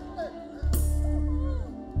life.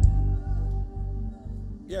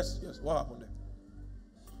 Yes, what happened there?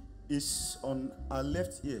 It's on our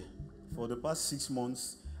left ear for the past 6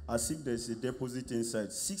 months, as if there's a deposit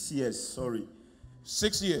inside. 6 years, sorry.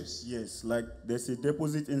 6 years? Yes, like there's a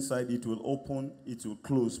deposit inside, it will open, it will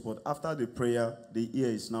close. But after the prayer, the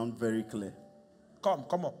ear is now very clear. Come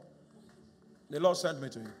on. The Lord sent me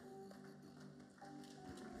to you.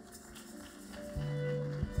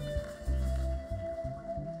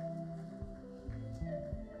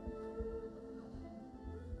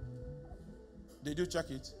 Did you check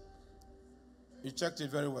it? You checked it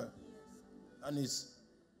very well. And it's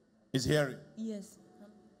hearing. Yes.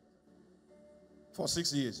 For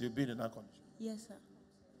 6 years, you've been in that condition. Yes, sir.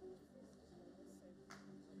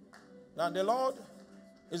 Now the Lord,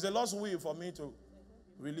 is the Lord's will for me to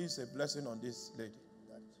release a blessing on this lady.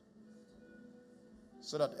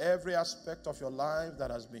 So that every aspect of your life that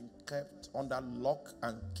has been kept under lock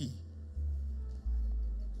and key,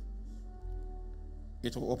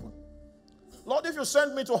 it will open. Lord, if you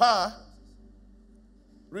send me to her,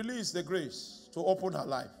 release the grace to open her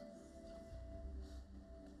life.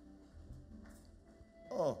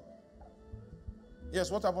 Oh.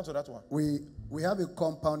 Yes, what happened to that one? We have a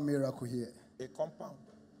compound miracle here. A compound.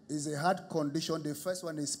 It's a heart condition. The first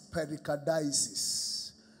one is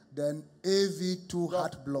pericarditis. Then AV2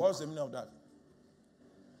 heart block. What's the meaning of that?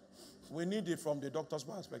 We need it from the doctor's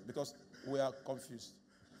perspective because we are confused.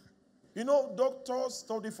 You know, doctors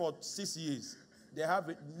study for 6 years. They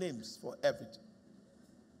have names for everything.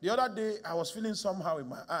 The other day, I was feeling somehow in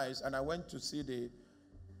my eyes, and I went to see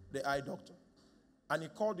the eye doctor. And he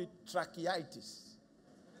called it tracheitis.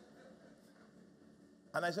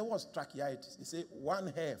 And I said, what's tracheitis? He said, one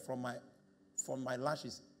hair from my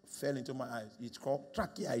lashes fell into my eyes. It's called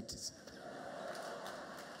tracheitis.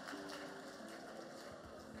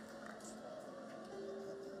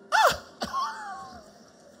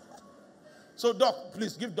 So, Doc,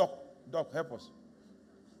 please give Doc, help us.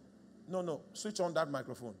 No, switch on that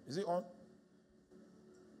microphone. Is it on?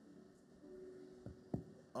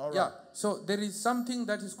 All right. Yeah, so there is something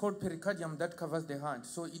that is called pericardium that covers the heart.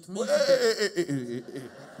 So it means... Hey.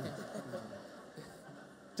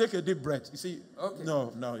 Take a deep breath. You see? Okay.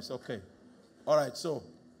 No, it's okay. All right, so,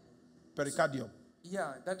 pericardium.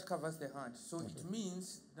 Yeah, that covers the heart. So it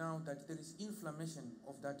means now that there is inflammation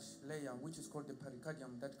of that layer, which is called the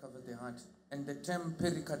pericardium, that covers the heart. And the term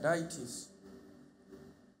pericarditis.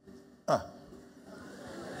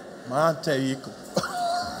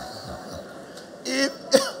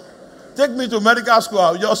 Take me to medical school,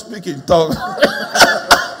 I'll just speak in tongues.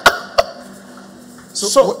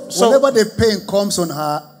 So whenever the pain comes on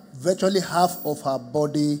her, virtually half of her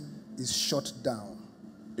body is shut down.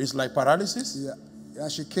 It's like paralysis? Yeah.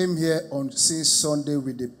 And she came here since Sunday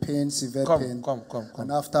with the pain, severe pain. Come.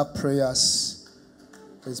 And after prayers,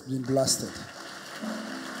 it's been blasted.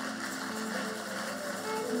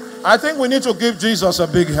 I think we need to give Jesus a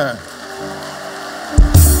big hand.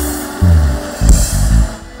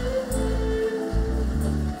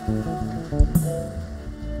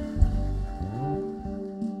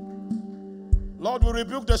 Lord, we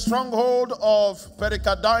rebuke the stronghold of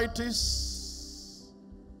pericarditis.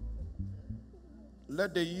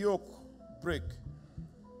 Let the yoke break.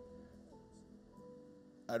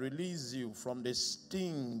 I release you from the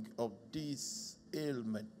sting of this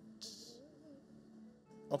ailment.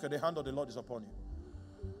 Okay, the hand of the Lord is upon you.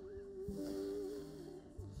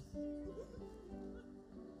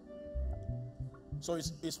 So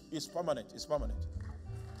it's permanent. It's permanent.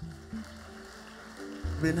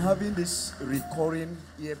 Been having this recurring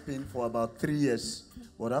ear pain for about 3 years,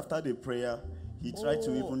 but after the prayer, He tried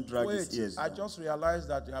to even drag his ears I down. just realized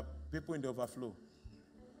that there are people in the overflow.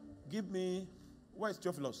 Give me, where's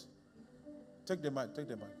Theophilus? Take the mic, take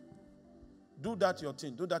the mic. Do that your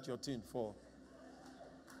thing for.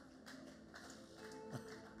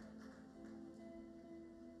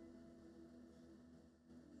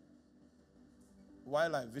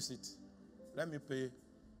 While I visit, let me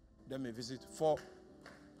visit for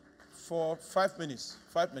 5 minutes.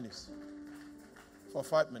 5 minutes. For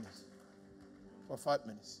 5 minutes. For 5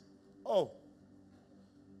 minutes. Oh.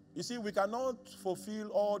 You see, we cannot fulfill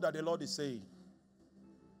all that the Lord is saying.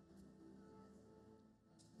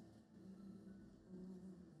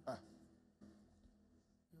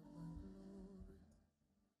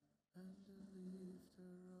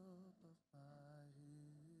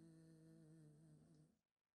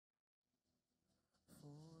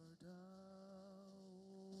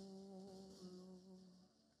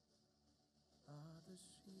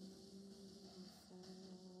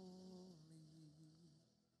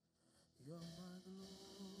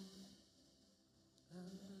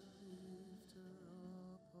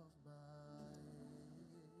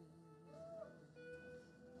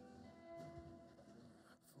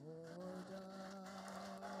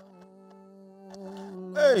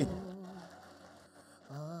 Hey.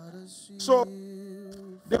 So,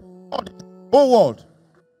 the whole world.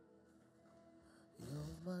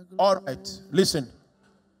 All right, listen.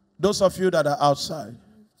 Those of you that are outside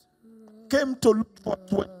came to look for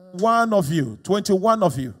 21 of you. 21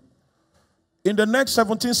 of you. In the next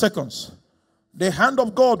 17 seconds, the hand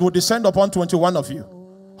of God will descend upon 21 of you.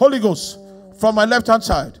 Holy Ghost, from my left-hand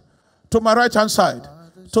side to my right-hand side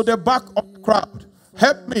to the back of the crowd.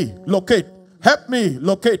 Help me locate. Help me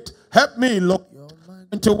locate. Help me locate.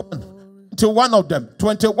 21 of them.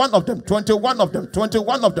 21 of them. 21 of them.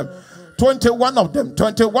 21 of them. 21 of them.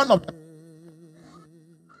 21 of them.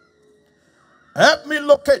 Help me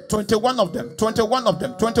locate 21 of them. 21 of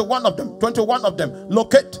them. 21 of them. 21 of them.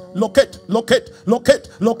 Locate. Locate. Locate.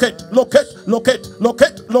 Locate. Locate. Locate. Locate.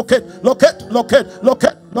 Locate. Locate. Locate. Locate.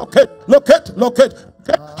 Locate. Locate. Locate. Locate.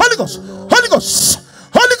 Holy Ghost. Holy Ghost.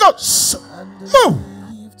 Holy Ghost. Move.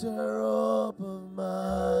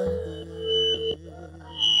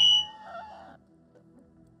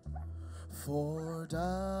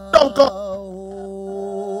 Of God.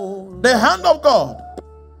 The hand of God.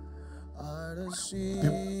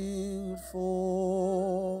 Sing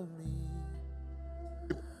for me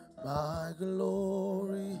my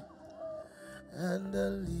glory and the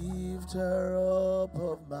lifter up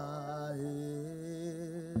of my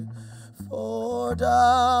head. For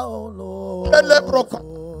thou, Lord,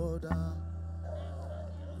 for thou,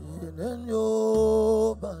 in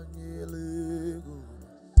your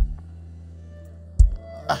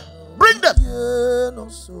bring them.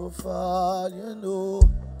 So far, you know.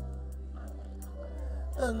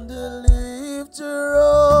 And the lifter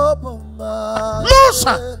up of my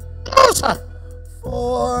Closer, closer.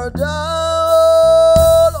 For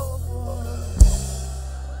thou, Lord,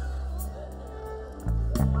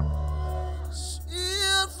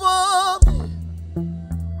 shield for me.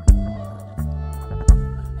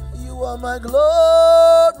 You are my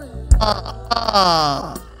glory.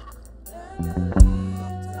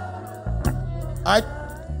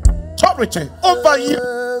 Authority over you.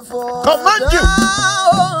 Command you.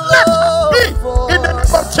 Let me in the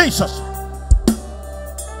name of Jesus.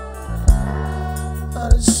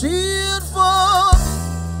 And shield for me.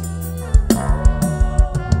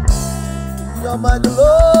 You're my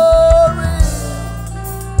glory.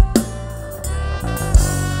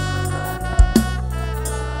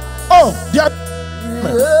 Oh,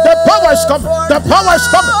 the power is coming. The power is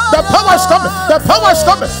coming. The power is coming. The power is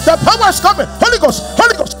coming. The power is coming. Holy Ghost.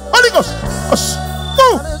 Holy Ghost. Holy Ghost.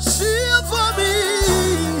 Move. Shield for me.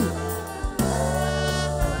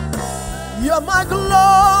 You're my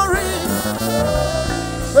glory.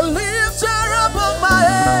 The lifter up of my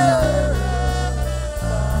head.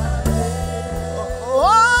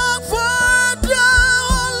 Oh, for thou,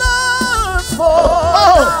 Lord,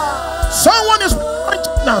 for someone is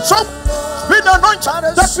anointed now. Someone been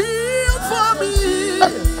anointed. The shield for me.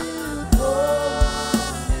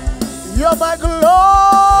 You're my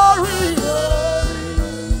glory.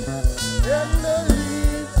 And the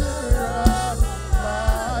lifter of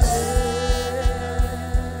my head.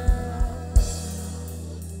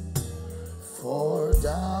 For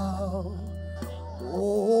thou,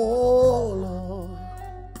 oh Lord,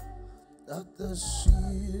 that the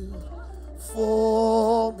shield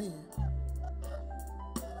for me.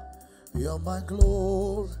 You're my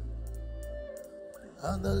glory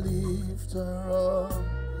and the lifter of.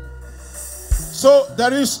 So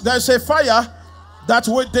there's a fire that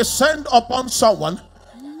will descend upon someone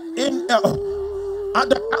in at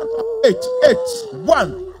the count of 8.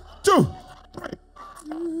 1, 2, 3,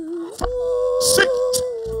 5, 6,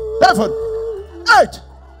 7, 8.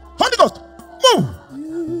 Holy Ghost, move.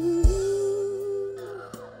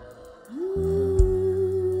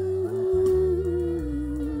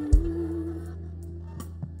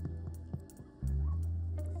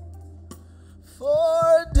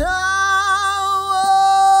 For thou,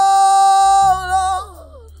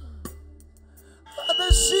 Lord, art the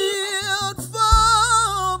shield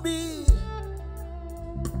for me.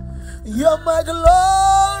 You're my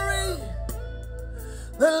glory,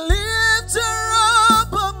 the lifter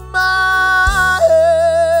up of my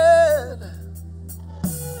head.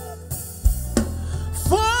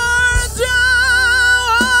 For thou,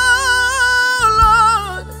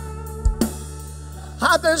 Lord,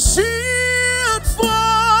 art the shield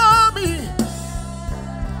for me.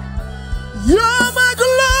 You're my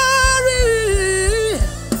glory,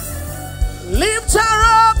 lifter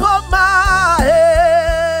up of my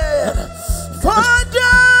head. For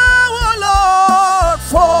thou, Lord,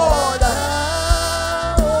 for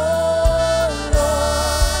thou, Lord,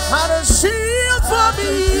 art a shield for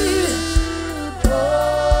me.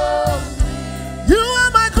 You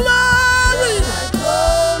are my glory,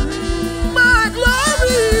 my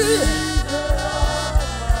glory.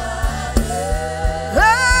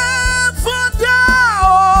 And for thou,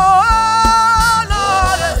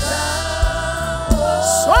 Lord,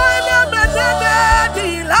 soile menedi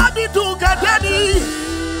labi dugadeni,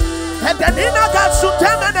 and the nina got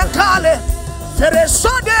sutema and kale, fere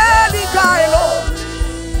sodeli gailo.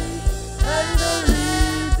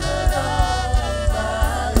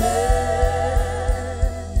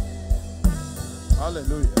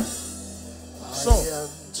 Hallelujah. So,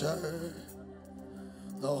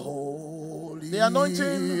 The holy the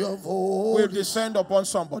anointing of will holies. descend upon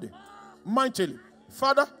somebody mightily.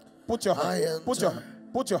 Father, put your hand, put your hand,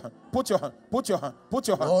 put your hand, put your hand, put your hand, put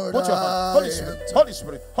your hand, Lord, put your hand. I Holy Spirit, Holy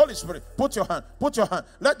Spirit, Holy Spirit, put your hand, put your hand.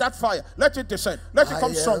 Let that fire, let it descend, let it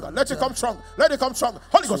come stronger, let it come stronger, let it come stronger.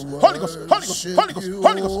 Holy Ghost, Holy Ghost, Holy Ghost, Holy Ghost,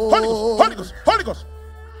 Holy Ghost, Holy Ghost, Holy Ghost, Holy Ghost.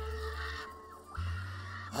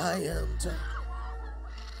 I enter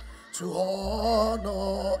to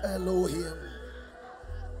honor Elohim.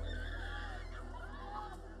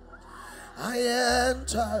 I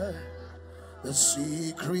enter the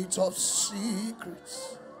secret of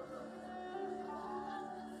secrets.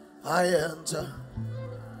 I enter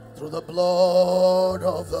through the blood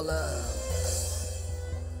of the Lamb.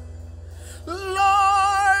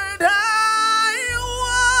 Lord, I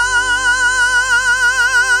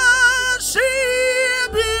worship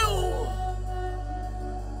you.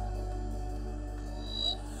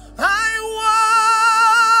 I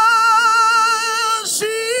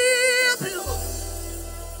worship you.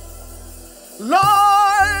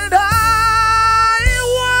 Lord, I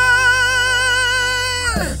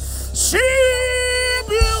worship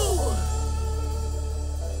you.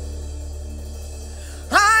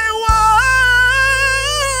 I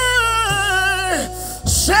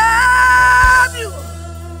worship you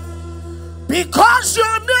because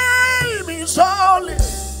your name is holy.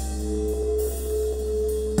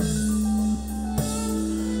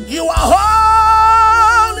 You are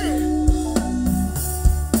holy.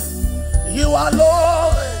 You are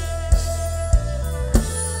Lord.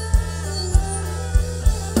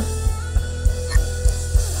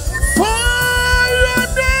 For your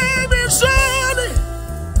name is holy.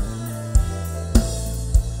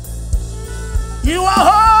 You are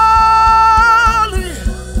holy.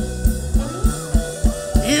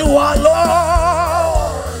 You are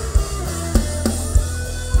Lord.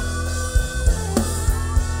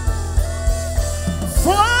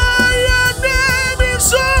 For your name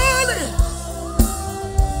is holy.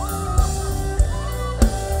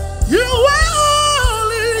 You are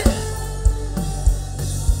holy.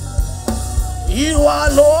 You are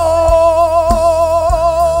Lord.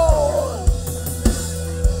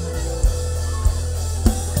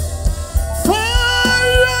 For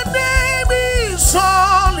your name is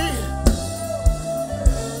holy.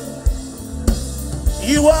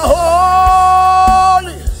 You are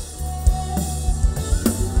holy.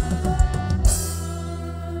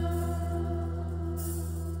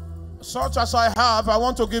 Such as I have, I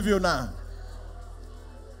want to give you now.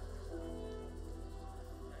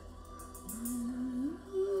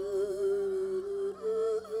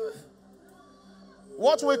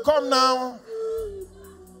 What will come now?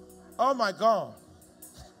 Oh my God.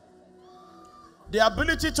 The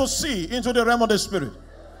ability to see into the realm of the Spirit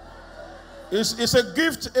is a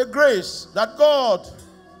gift, a grace that God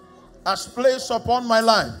has placed upon my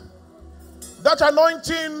life. That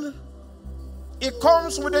anointing, it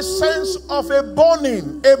comes with a sense of a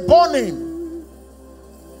burning, a burning.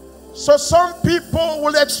 So some people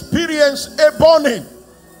will experience a burning.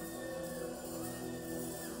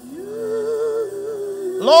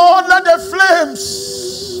 Lord, let the flames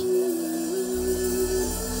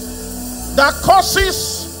that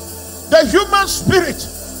causes the human spirit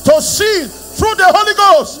to see through the Holy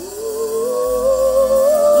Ghost,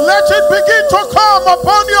 let it begin to come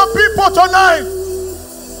upon your people tonight.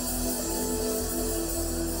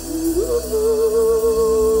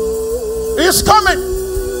 It's coming.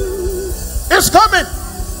 It's coming.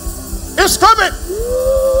 It's coming.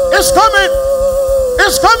 It's coming.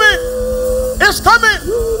 It's coming. It's coming.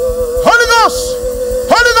 Holy Ghost.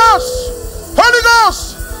 Holy Ghost. Holy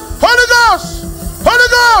Ghost. Holy Ghost. Holy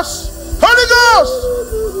Ghost. Holy Ghost.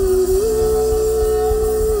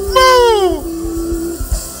 Move.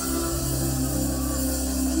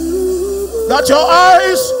 That your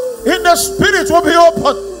eyes in the spirit will be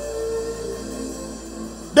open.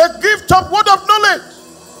 The gift of word of knowledge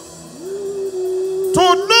to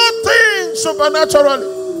know things supernaturally.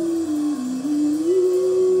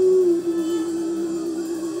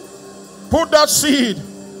 Put that seed.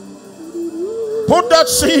 Put that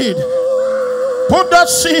seed. Put that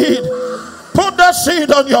seed. Put that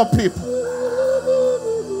seed on your people.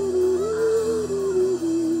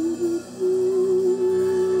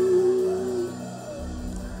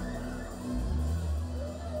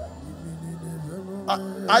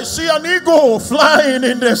 I see an eagle flying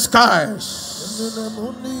in the skies.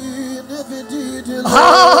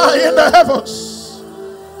 High in the heavens.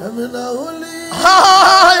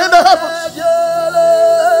 High in the heavens.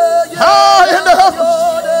 High in the heavens.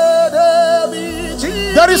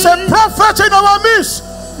 There is a prophet in our midst.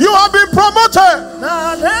 You have been promoted.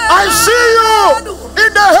 I see you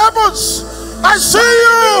in the heavens. I see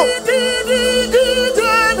you.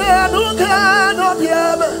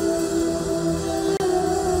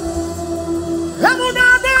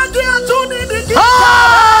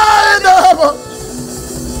 High in the heavens.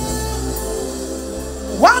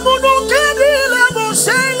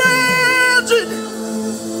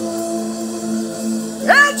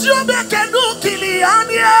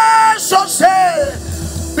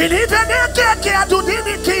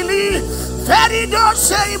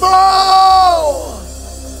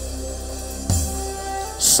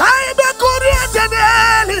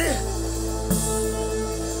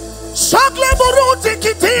 Sogle buruti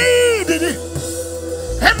kitidi,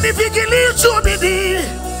 emni vigili chubidi,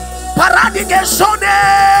 paradige sone.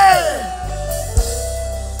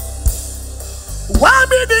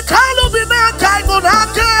 Wami di kalu bina kaimu na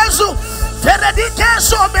kesu, feredike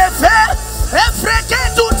so mefe, efreke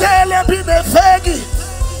tutele bine fegi.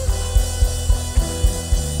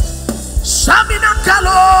 Samina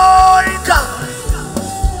kaloika.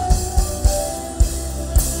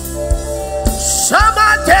 Sama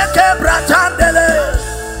teke bratande